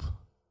will help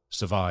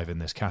survive in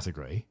this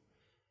category.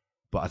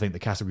 But I think the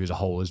category as a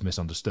whole is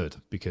misunderstood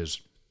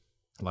because,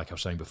 like I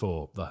was saying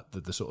before,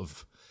 the sort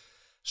of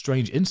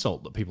strange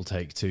insult that people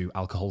take to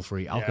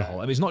alcohol-free alcohol.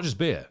 I mean, it's not just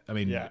beer. I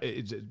mean,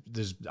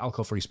 there's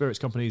alcohol-free spirits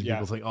companies.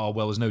 People think, oh,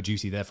 well, there's no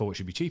duty, therefore it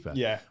should be cheaper.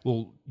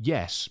 Well,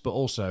 yes, but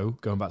also,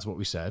 going back to what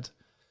we said,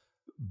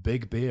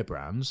 big beer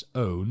brands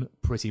own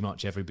pretty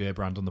much every beer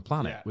brand on the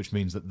planet, which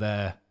means that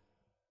their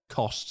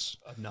costs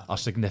are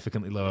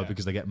significantly lower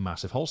because they get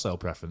massive wholesale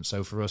preference.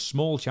 So for a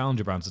small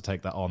challenger brand to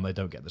take that on, they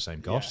don't get the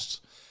same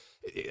costs.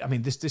 I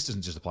mean, this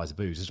doesn't just apply to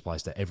booze. This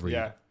applies to every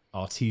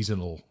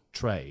artisanal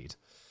trade.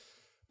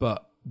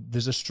 But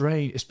there's a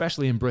strange,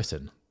 especially in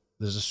Britain,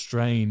 there's a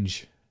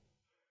strange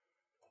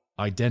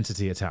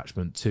identity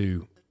attachment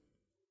to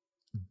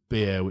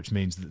beer, which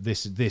means that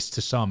this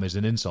to some is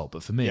an insult.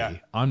 But for me,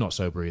 I'm not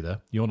sober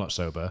either. You're not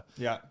sober.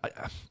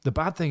 The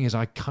bad thing is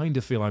I kind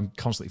of feel I'm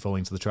constantly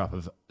falling into the trap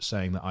of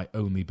saying that I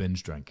only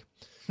binge drink,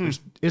 which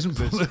isn't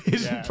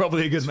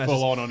probably a good message.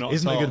 Full on or not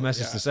isn't a good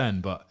message to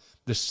send. But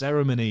the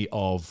ceremony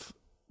of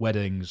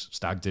weddings,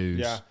 stag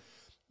do's,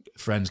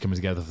 friends coming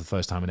together for the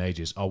first time in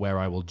ages are where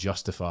I will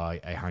justify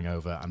a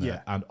hangover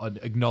and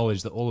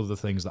acknowledge that all of the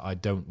things that I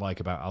don't like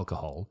about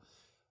alcohol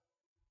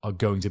are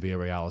going to be a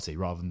reality,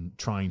 rather than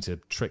trying to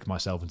trick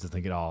myself into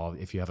thinking, oh,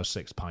 if you have a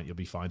 6th pint, you'll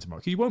be fine tomorrow.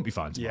 Because you won't be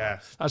fine tomorrow.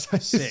 That's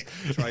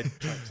 6. Try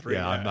 3.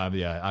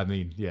 I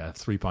mean,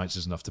 3 pints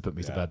is enough to put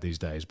me to bed these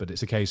days. But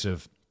it's a case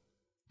of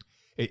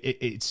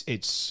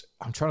it's.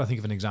 I'm trying to think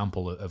of an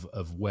example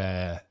of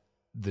where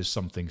there's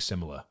something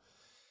similar.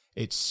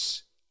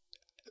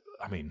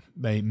 I mean,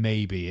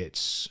 maybe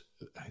it's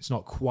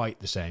not quite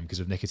the same because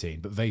of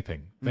nicotine, but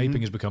vaping. Vaping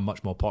has become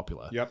much more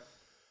popular.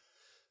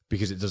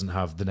 Because it doesn't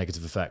have the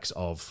negative effects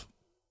of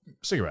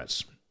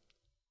cigarettes.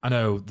 I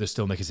know there's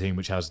still nicotine,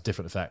 which has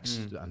different effects,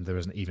 and there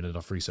isn't even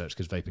enough research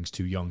because vaping's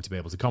too young to be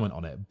able to comment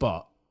on it.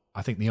 But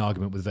I think the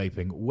argument with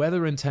vaping,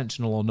 whether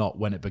intentional or not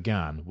when it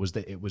began, was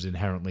that it was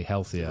inherently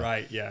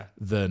healthier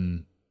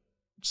than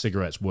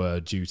cigarettes were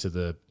due to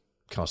the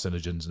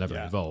carcinogens and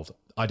everything involved.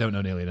 I don't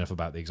know nearly enough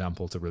about the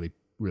example to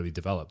really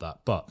develop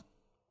that, but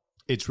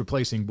it's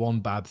replacing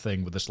one bad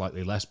thing with a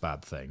slightly less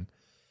bad thing,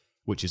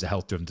 which is a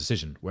health-driven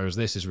decision, whereas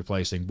this is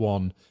replacing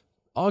one,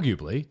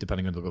 arguably,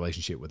 depending on the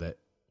relationship with it,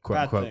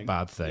 quote-unquote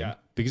bad thing,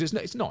 because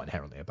it's not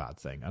inherently a bad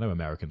thing. I know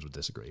Americans would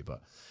disagree,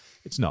 but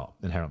it's not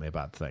inherently a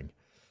bad thing.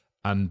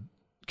 And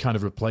kind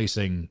of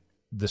replacing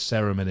the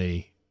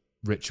ceremony,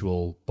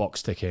 ritual,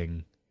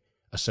 box-ticking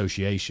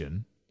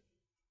association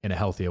in a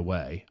healthier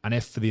way. And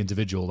if for the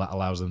individual that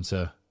allows them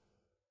to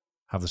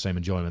have the same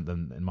enjoyment,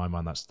 then in my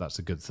mind, that's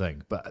a good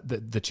thing. But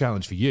the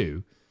challenge for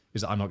you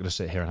is that I'm not going to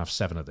sit here and have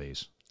 7 of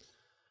these.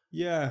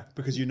 Yeah,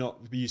 because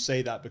you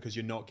say that because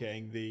you're not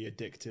getting the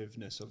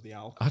addictiveness of the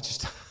alcohol.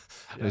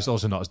 And it's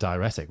also not as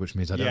diuretic, which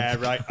means I don't. Yeah,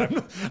 right.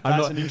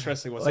 That's an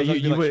interesting one. So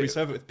should we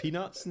serve it with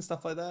peanuts and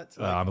stuff like that?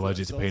 I'm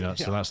allergic to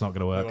peanuts, so that's not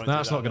going to work.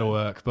 That's not going to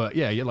work. But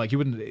yeah, you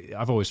wouldn't.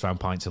 I've always found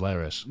pints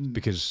hilarious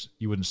because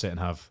you wouldn't sit and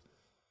have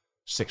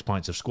 6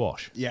 pints of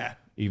squash. Yeah.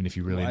 Even if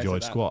you really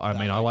enjoyed squash. I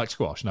mean, I like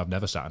squash, and I've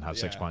never sat and had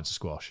 6 pints of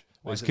squash.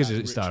 It's because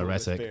it's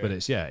diuretic, but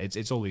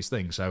it's all these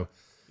things. So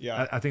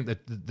I think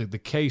that the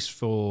case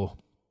for.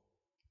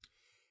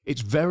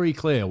 It's very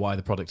clear why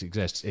the product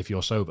exists if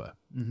you're sober.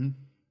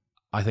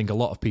 I think a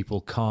lot of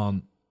people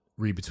can't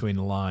read between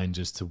the lines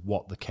as to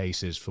what the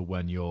case is for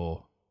when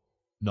you're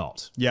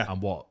not. And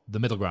what the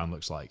middle ground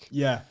looks like.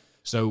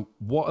 So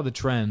what are the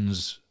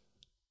trends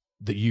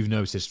that you've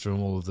noticed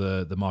from all of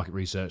the market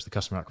research, the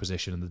customer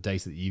acquisition, and the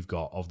data that you've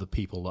got of the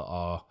people that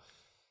are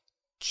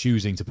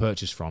choosing to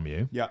purchase from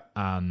you?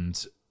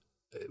 And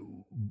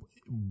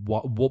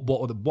what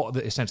are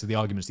the essentially the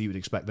arguments that you would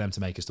expect them to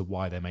make as to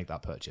why they make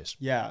that purchase?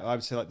 I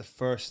would say like the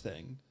first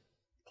thing,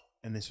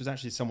 and this was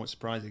actually somewhat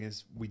surprising,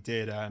 is we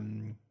did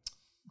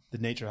the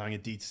nature of having a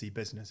D2C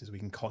business is we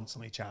can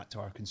constantly chat to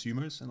our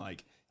consumers and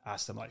like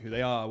ask them like who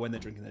they are, when they're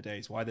drinking their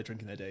days, why they're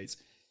drinking their days.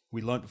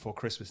 We learned before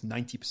Christmas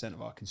 90%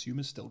 of our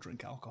consumers still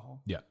drink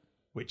alcohol.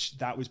 Which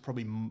that was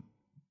probably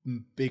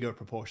bigger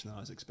proportion than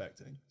I was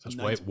expecting. So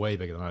that's way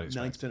bigger than I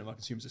expected. 90% of our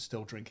consumers are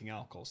still drinking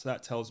alcohol. So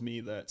that tells me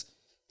that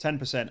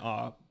 10%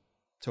 are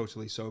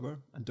totally sober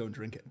and don't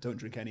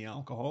drink any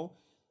alcohol,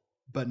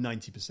 but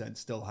 90%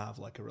 still have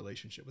like a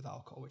relationship with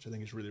alcohol, which I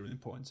think is really, really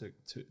important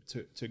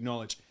to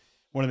acknowledge.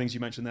 One of the things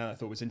you mentioned there I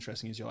thought was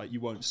interesting is you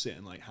won't sit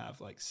and like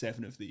have like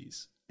 7 of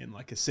these in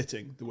like a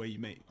sitting the way you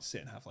may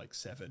sit and have like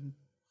 7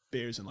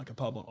 beers in like a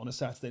pub on a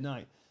Saturday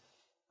night.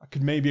 I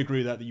could maybe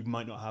agree that you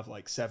might not have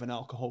like 7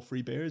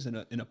 alcohol-free beers in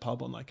a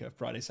pub on like a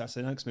Friday,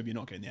 Saturday night because maybe you're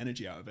not getting the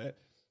energy out of it.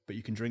 but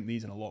you can drink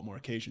these in a lot more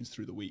occasions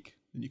through the week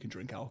than you can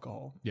drink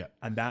alcohol. Yeah.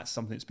 And that's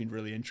something that's been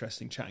really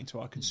interesting chatting to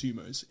our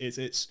consumers is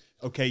it's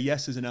okay.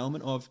 Yes, there's an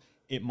element of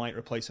it might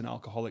replace an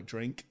alcoholic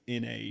drink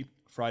in a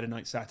Friday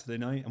night, Saturday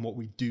night. And what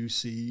we do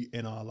see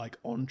in our like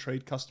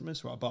on-trade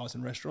customers, so our bars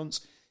and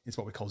restaurants, is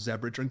what we call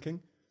zebra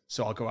drinking.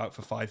 So I'll go out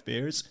for 5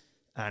 beers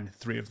and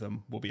 3 of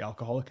them will be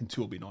alcoholic and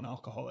 2 will be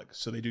non-alcoholic.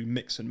 So they do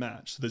mix and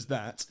match. So there's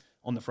that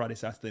on the Friday,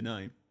 Saturday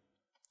night.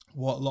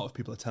 What a lot of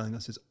people are telling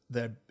us is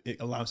that it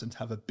allows them to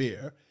have a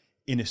beer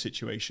in a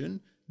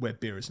situation where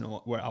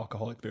where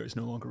alcoholic beer is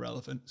no longer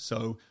relevant.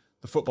 So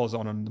the football's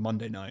on the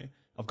Monday night.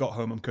 I've got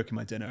home, I'm cooking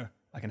my dinner.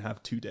 I can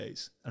have 2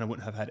 days and I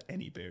wouldn't have had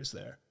any beers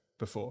there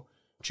before.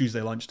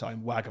 Tuesday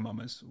lunchtime,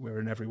 Wagamama's. We're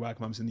in every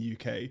Wagamama's in the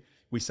UK.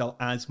 We sell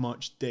as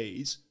much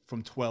days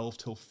from 12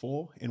 till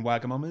 4 in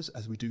Wagamama's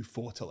as we do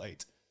 4 till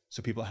 8.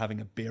 So people are having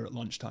a beer at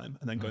lunchtime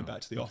and then going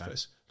back to the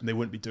office, and they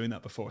wouldn't be doing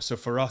that before. So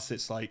for us,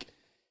 it's like,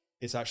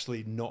 it's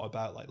actually not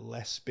about like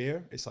less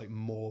beer. It's like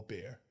more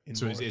beer.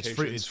 So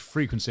it's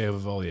frequency over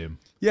volume.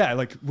 Yeah,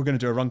 like we're going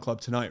to do a run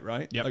club tonight,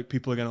 right? Yep. Like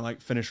people are going to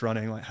like finish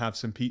running, like have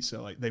some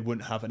pizza. Like they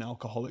wouldn't have an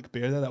alcoholic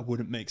beer there. That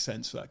wouldn't make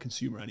sense for that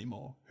consumer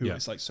anymore who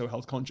is like so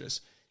health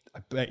conscious. I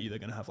bet you they're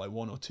going to have like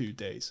 1 or 2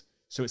 days.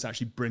 So it's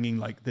actually bringing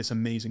like this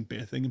amazing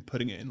beer thing and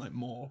putting it in like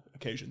more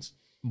occasions.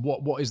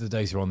 What is the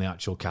data on the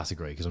actual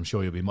category? Because I'm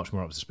sure you'll be much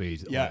more up to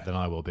speed than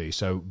I will be.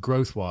 So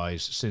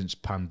growth-wise, since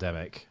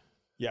pandemic,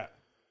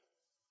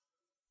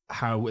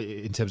 how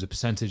in terms of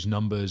percentage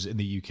numbers in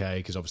the UK?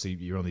 Because obviously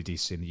you're only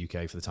DCC in the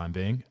UK for the time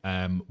being.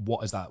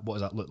 What does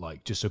that look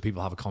like? Just so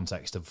people have a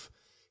context of,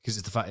 because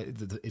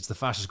it's the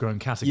fastest growing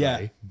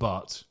category,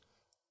 but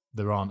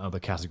there aren't other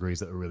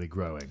categories that are really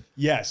growing.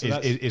 Yeah, so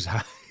is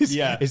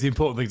the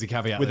important thing to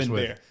caveat within this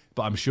with. beer.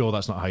 But I'm sure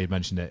that's not how you'd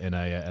mentioned it in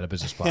a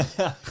business plan.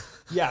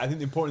 Yeah, I think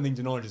the important thing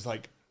to know is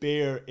like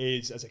beer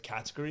is as a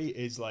category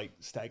is like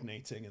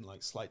stagnating and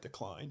like slight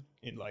decline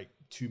in like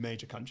 2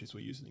 major countries.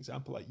 We'll use an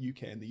example like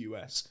UK and the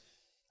US.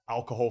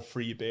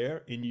 Alcohol-free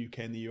beer in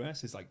UK and the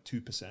US is like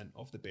 2%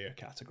 of the beer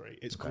category.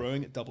 It's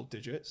growing at double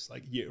digits,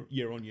 like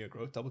year-on-year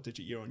growth,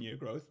 double-digit year-on-year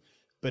growth,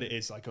 but it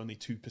is like only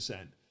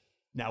 2%.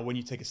 Now, when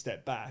you take a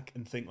step back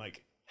and think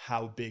like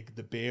how big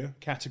the beer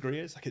category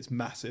is, like it's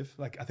massive.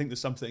 Like I think there's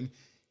something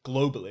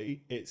globally,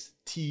 it's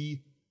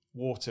tea,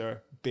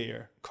 water,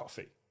 beer,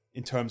 coffee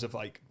in terms of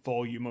like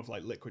volume of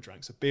like liquid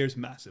drinks. So beer's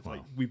massive. Wow.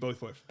 Like we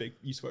both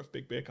used to work for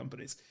big beer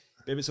companies.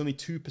 But if it's only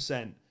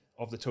 2%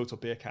 of the total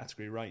beer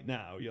category right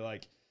now, you're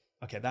like,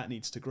 okay, that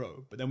needs to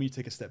grow. But then when you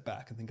take a step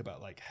back and think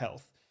about like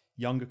health,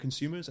 younger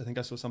consumers, I think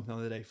I saw something the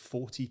other day,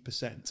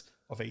 40%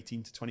 of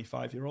 18 to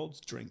 25-year-olds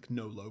drink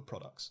no low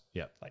products.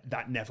 Yeah. Like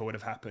that never would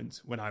have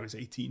happened when I was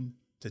 18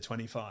 to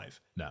 25.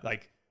 No.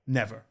 Like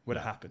never would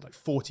have happened. Like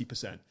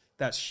 40%.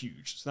 That's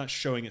huge. So that's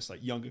showing us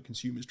like younger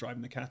consumers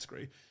driving the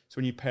category. So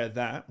when you pair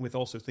that with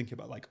also thinking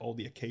about like all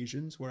the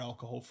occasions where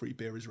alcohol-free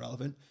beer is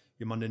relevant,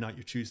 your Monday night,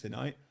 your Tuesday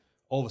night,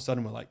 all of a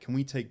sudden we're like, can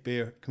we take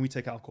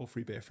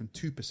alcohol-free beer from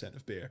 2%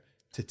 of beer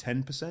to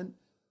 10%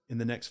 in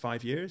the next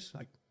 5 years?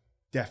 Like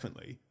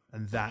definitely.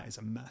 And that is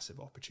a massive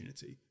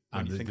opportunity.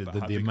 And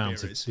the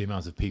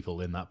amount of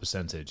people in that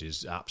percentage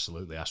is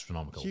absolutely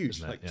astronomical. Huge.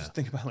 Isn't it? Like just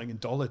think about like in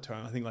dollar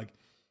terms, I think like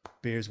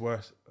beer's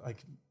worth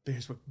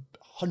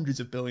hundreds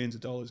of billions of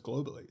dollars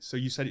globally. So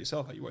you said it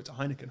yourself, like you worked at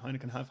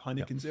Heineken have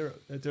Heineken Zero.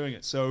 They're doing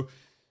it. So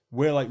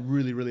we're like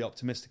really, really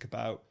optimistic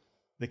about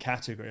the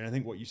category. And I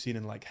think what you've seen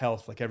in like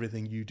health, like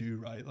everything you do,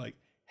 right? Like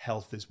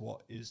health is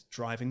what is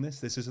driving this.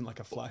 This isn't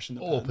like a flash in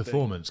the pan or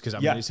performance. Because I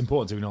mean, it's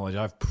important to acknowledge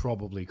I've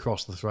probably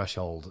crossed the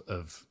threshold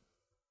of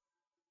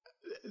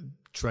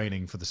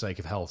training for the sake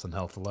of health and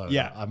health alone.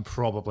 Yeah. I'm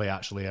probably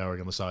actually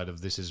erring on the side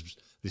of this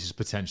is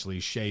potentially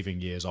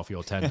shaving years off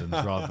your tendons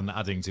rather than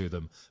adding to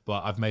them.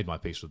 But I've made my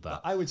peace with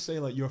that. I would say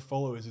like your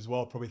followers as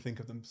well probably think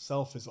of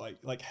themselves as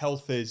like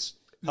health is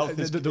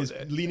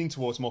leaning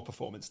towards more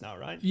performance now,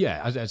 right?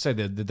 Yeah, I'd say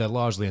they're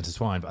largely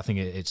intertwined, but I think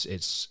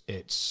it's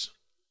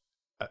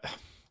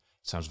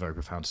sounds very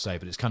profound to say,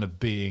 but it's kind of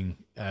being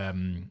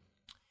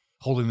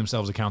holding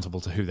themselves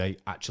accountable to who they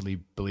actually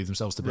believe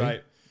themselves to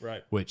be.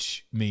 Right.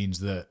 Which means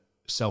that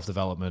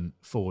self-development,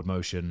 forward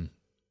motion,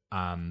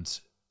 and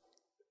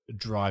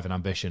drive and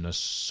ambition are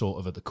sort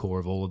of at the core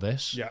of all of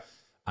this. Yeah.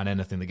 And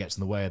anything that gets in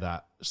the way of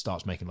that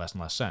starts making less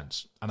and less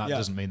sense. And that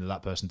doesn't mean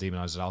that person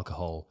demonizes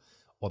alcohol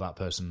or that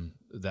person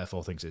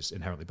therefore thinks it's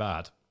inherently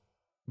bad.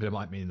 But it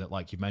might mean that,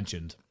 like you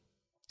mentioned,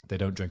 they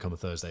don't drink on the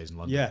Thursdays in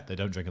London. Yeah. They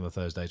don't drink on the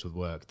Thursdays with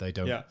work. They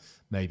don't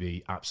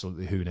maybe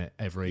absolutely hoon it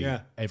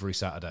every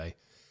Saturday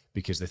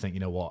because they think, you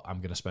know what, I'm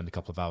going to spend a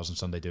couple of hours on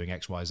Sunday doing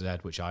X, Y, Z,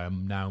 which I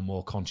am now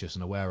more conscious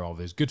and aware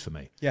of is good for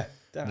me. Yeah,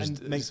 and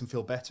makes them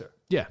feel better.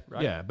 Yeah,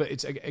 right? Yeah. But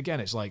it's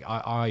like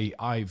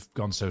I've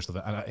gone social,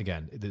 and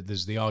again,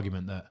 there's the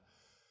argument that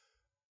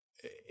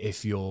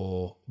if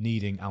you're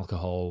needing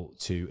alcohol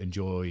to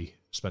enjoy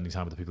spending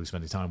time with the people who are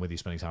spending time with you,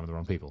 spending time with the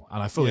wrong people.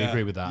 And I fully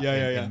agree with that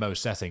in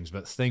most settings.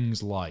 But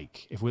things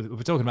like, if we're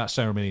talking about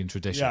ceremony and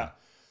tradition,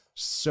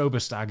 Sober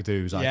stag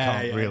do's I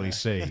can't really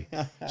see.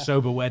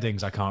 Sober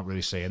weddings I can't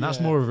really see. And that's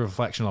more of a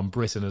reflection on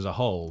Britain as a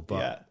whole.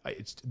 But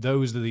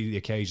those are the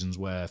occasions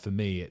where, for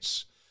me,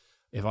 it's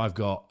if I've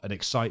got an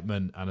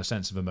excitement and a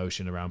sense of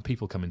emotion around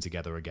people coming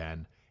together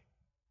again,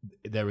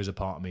 there is a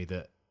part of me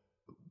that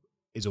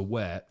is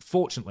aware.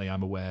 Fortunately,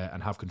 I'm aware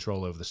and have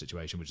control over the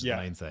situation, which is the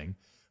main thing,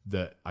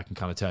 that I can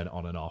kind of turn it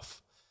on and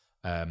off,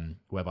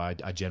 whereby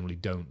I generally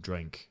don't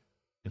drink.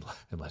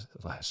 Unless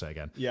I say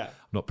again, I'm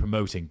not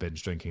promoting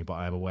binge drinking, but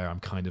I am aware I'm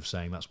kind of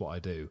saying that's what I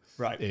do.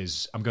 Right.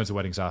 Is I'm going to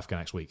Wedding South Africa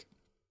next week.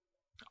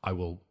 I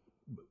will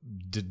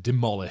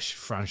demolish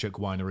Franschhoek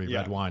Winery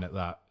red wine at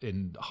that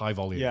in high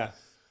volume. Yeah.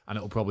 And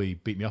it'll probably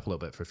beat me up a little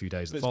bit for a few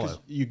days that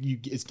follow.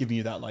 It's giving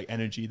you that like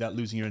energy, that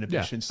losing your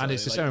inhibition. And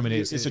it's a ceremony.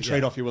 It's a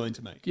trade-off you're willing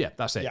to make. Yeah,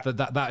 that's it. Yeah.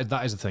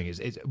 That is the thing.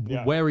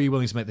 Where are you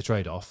willing to make the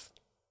trade-off?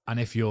 And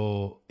if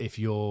you're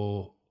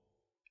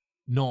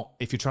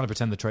trying to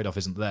pretend the trade-off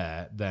isn't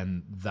there,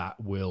 then that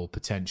will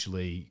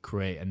potentially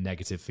create a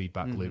negative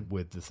feedback loop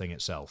with the thing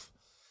itself.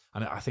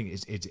 And I think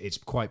it's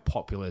quite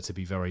popular to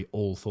be very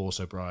all for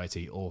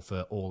sobriety,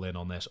 all in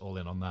on this, all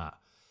in on that.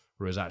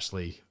 Whereas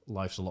actually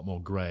life's a lot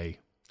more grey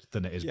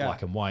than it is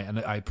black and white. And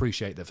I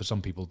appreciate that for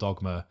some people,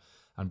 dogma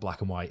and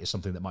black and white is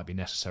something that might be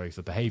necessary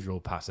for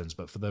behavioural patterns.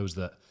 But for those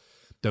that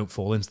don't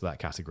fall into that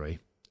category,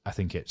 I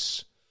think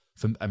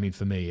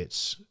for me,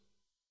 it's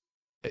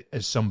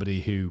as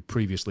somebody who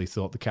previously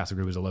thought the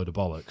category was a load of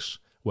bollocks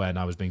when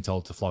I was being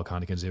told to flog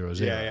Heineken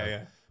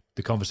 0.0.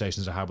 The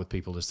conversations I had with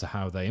people as to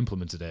how they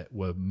implemented it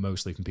were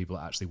mostly from people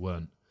that actually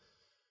weren't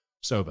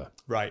sober.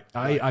 Right.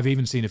 I've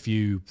even seen a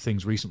few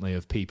things recently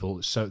of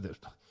people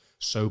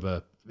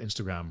sober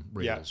Instagram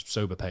reels,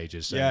 sober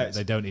pages.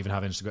 They don't even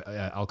have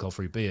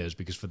alcohol-free beers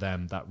because for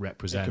them that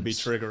represents... It could be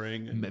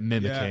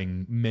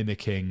triggering.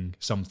 Mimicking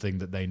something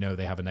that they know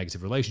they have a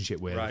negative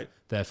relationship with. Right.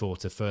 Therefore,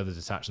 to further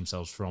detach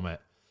themselves from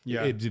it.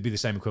 Yeah. It'd be the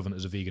same equivalent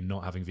as a vegan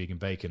not having vegan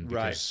bacon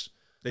because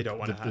they don't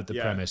want to have... The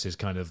premise is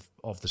kind of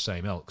the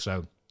same ilk.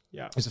 So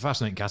it's a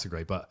fascinating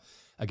category. But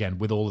again,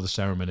 with all of the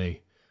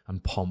ceremony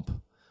and pomp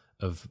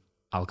of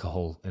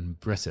alcohol in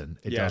Britain,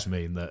 it does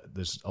mean that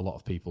there's a lot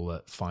of people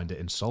that find it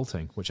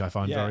insulting, which I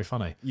find very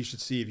funny. You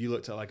should see, if you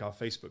looked at like our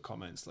Facebook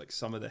comments, like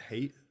some of the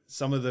hate,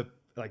 some of the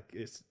like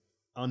it's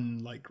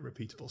unlike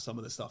repeatable, some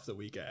of the stuff that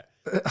we get.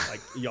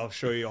 Like I'll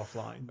show you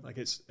offline. Like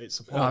it's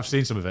appalling. I've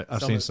seen some of it.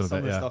 Some of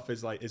the stuff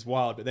is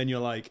wild, but then you're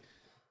like,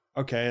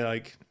 okay,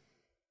 like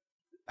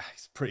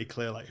it's pretty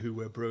clear like who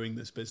we're brewing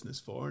this business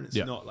for, and it's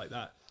not like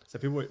that. So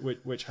people,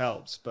 which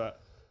helps,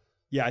 but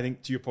yeah, I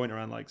think to your point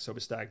around like sober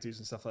stag do's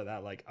and stuff like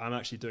that, like I'm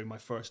actually doing my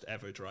first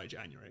ever dry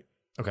January.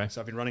 Okay.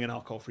 So I've been running an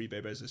alcohol-free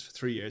beer business for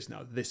 3 years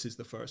now. This is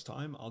the first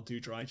time I'll do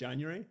dry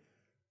January.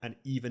 And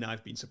even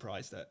I've been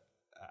surprised at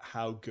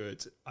how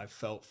good I've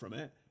felt from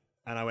it.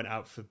 And I went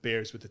out for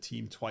beers with the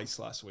team twice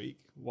last week.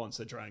 Once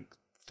I drank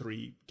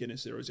 3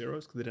 Guinness 0.0s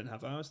because they didn't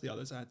have ours. The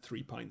others I had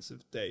 3 pints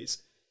of days.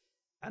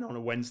 And on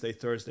a Wednesday,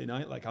 Thursday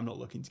night, like I'm not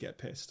looking to get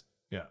pissed.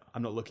 Yeah.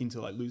 I'm not looking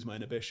to like lose my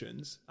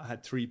inhibitions. I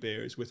had 3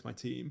 beers with my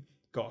team.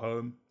 Got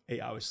home, 8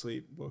 hours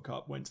sleep, woke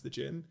up, went to the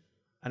gym.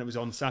 And it was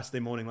on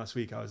Saturday morning last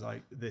week. I was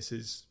like,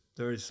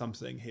 there is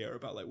something here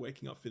about like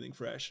waking up feeling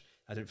fresh.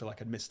 I didn't feel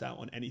like I'd missed out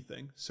on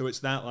anything. So it's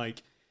that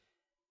like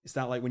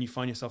when you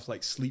find yourself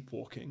like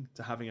sleepwalking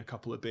to having a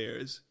couple of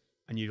beers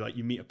and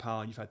you meet a pal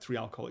and you've had 3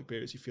 alcoholic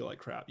beers, you feel like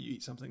crap. You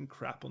eat something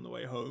crap on the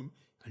way home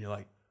and you're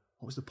like,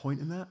 what was the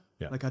point in that?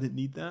 Yeah. Like I didn't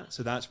need that.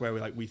 So that's where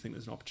we think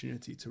there's an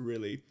opportunity to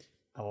really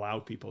allow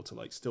people to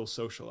like still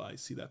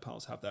socialize, see their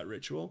pals have that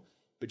ritual,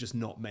 but just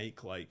not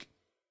make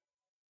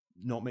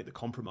the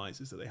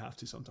compromises that they have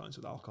to sometimes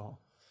with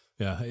alcohol.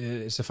 Yeah,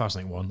 it's a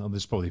fascinating one. And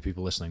there's probably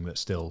people listening that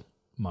still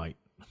might.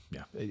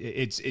 Yeah,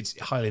 it's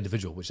highly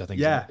individual, which I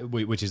think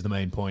which is the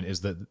main point,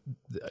 is that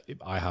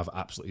I have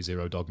absolutely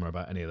zero dogma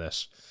about any of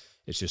this.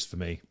 It's just for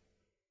me,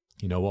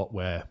 you know what,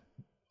 where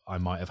I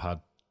might have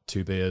had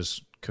 2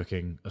 beers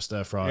cooking a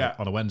stir fry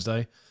on a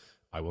Wednesday,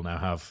 I will now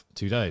have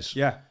 2 days.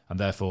 Yeah. And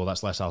therefore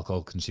that's less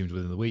alcohol consumed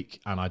within the week.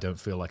 And I don't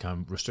feel like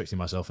I'm restricting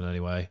myself in any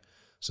way.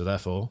 So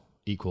therefore,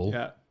 equal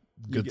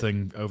good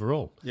thing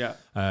overall. Yeah.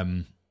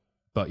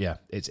 But yeah,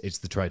 it's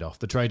the trade-off.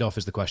 The trade-off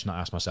is the question I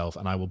ask myself,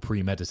 and I will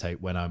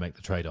premeditate when I make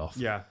the trade-off.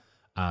 Yeah.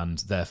 And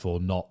therefore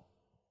not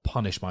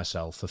punish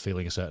myself for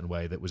feeling a certain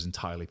way that was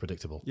entirely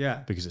predictable.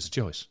 Yeah. Because it's a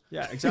choice.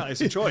 Yeah, exactly.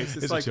 It's a choice.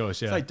 It's like, a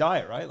choice, It's like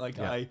diet, right? Like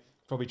I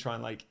probably try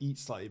and like eat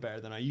slightly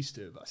better than I used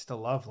to, but I still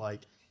love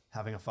like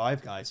having a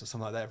Five Guys or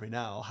something like that every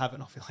now. I'll have it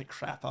and I'll feel like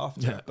crap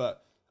after it,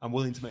 but I'm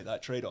willing to make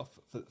that trade-off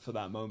for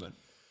that moment.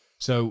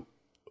 So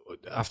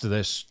after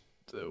this,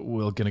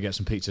 we're going to get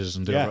some pizzas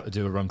and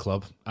do a run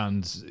club.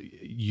 And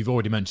you've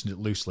already mentioned it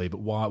loosely, but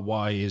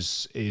why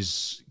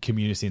is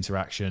community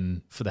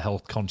interaction for the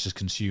health conscious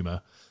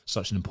consumer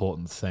such an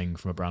important thing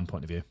from a brand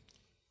point of view?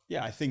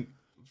 Yeah, I think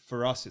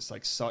for us, it's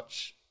like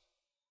such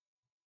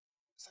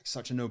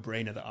a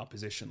no-brainer that our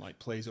position like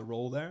plays a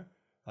role there.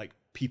 Like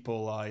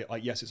people,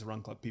 yes, it's a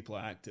run club, people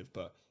are active,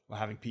 but we're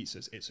having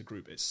pizzas. It's a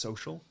group, it's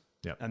social.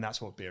 Yep. And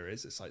that's what beer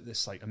is. It's like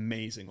this like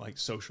amazing like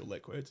social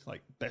liquid.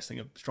 Like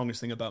strongest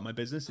thing about my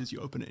business is you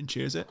open it and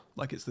cheers it.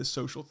 Like it's this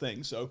social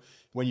thing. So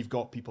when you've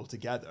got people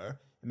together,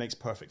 it makes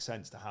perfect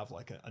sense to have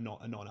like a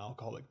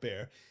non-alcoholic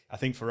beer. I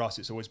think for us,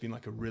 it's always been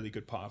like a really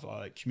good part of our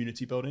like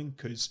community building,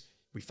 because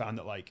we found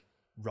that like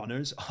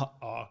runners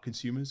are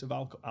consumers of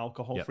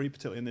alcohol free,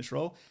 particularly in this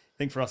role. I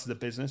think for us as a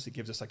business, it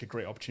gives us like a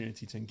great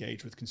opportunity to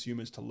engage with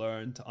consumers, to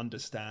learn, to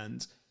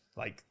understand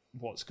like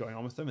what's going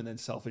on with them. And then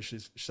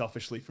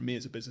selfishly for me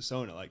as a business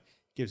owner, like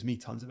gives me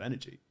tons of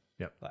energy.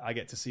 Yep. Like I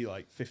get to see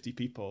like 50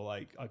 people,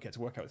 like I get to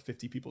work out with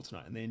 50 people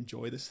tonight, and they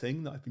enjoy this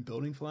thing that I've been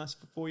building for the last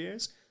 4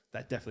 years.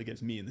 That definitely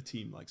gives me and the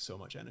team like so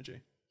much energy.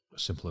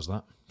 Simple as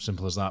that.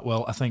 Simple as that.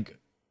 Well, I think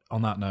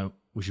on that note,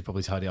 we should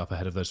probably tidy up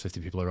ahead of those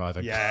 50 people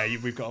arriving. Yeah,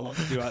 we've got a lot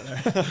to do out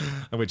there.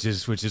 which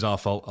is our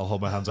fault. I'll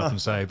hold my hands up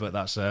and say, but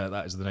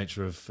that is the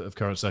nature of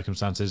current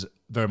circumstances.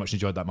 Very much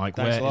enjoyed that, Mike.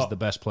 Thanks Where is the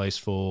best place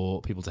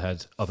for people to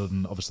head, other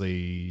than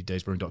obviously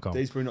daysbrewing.com?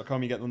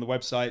 Daysbrewing.com, you get them on the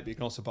website, but you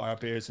can also buy our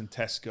beers in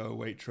Tesco,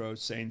 Waitrose,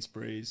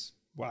 Sainsbury's,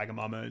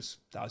 Wagamama's,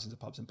 thousands of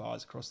pubs and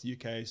bars across the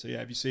UK. So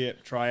yeah, if you see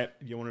it, try it.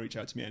 If you want to reach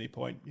out to me at any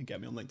point, you can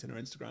get me on LinkedIn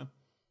or Instagram.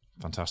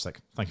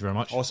 Fantastic. Thank you very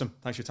much. Awesome.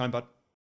 Thanks for your time, bud.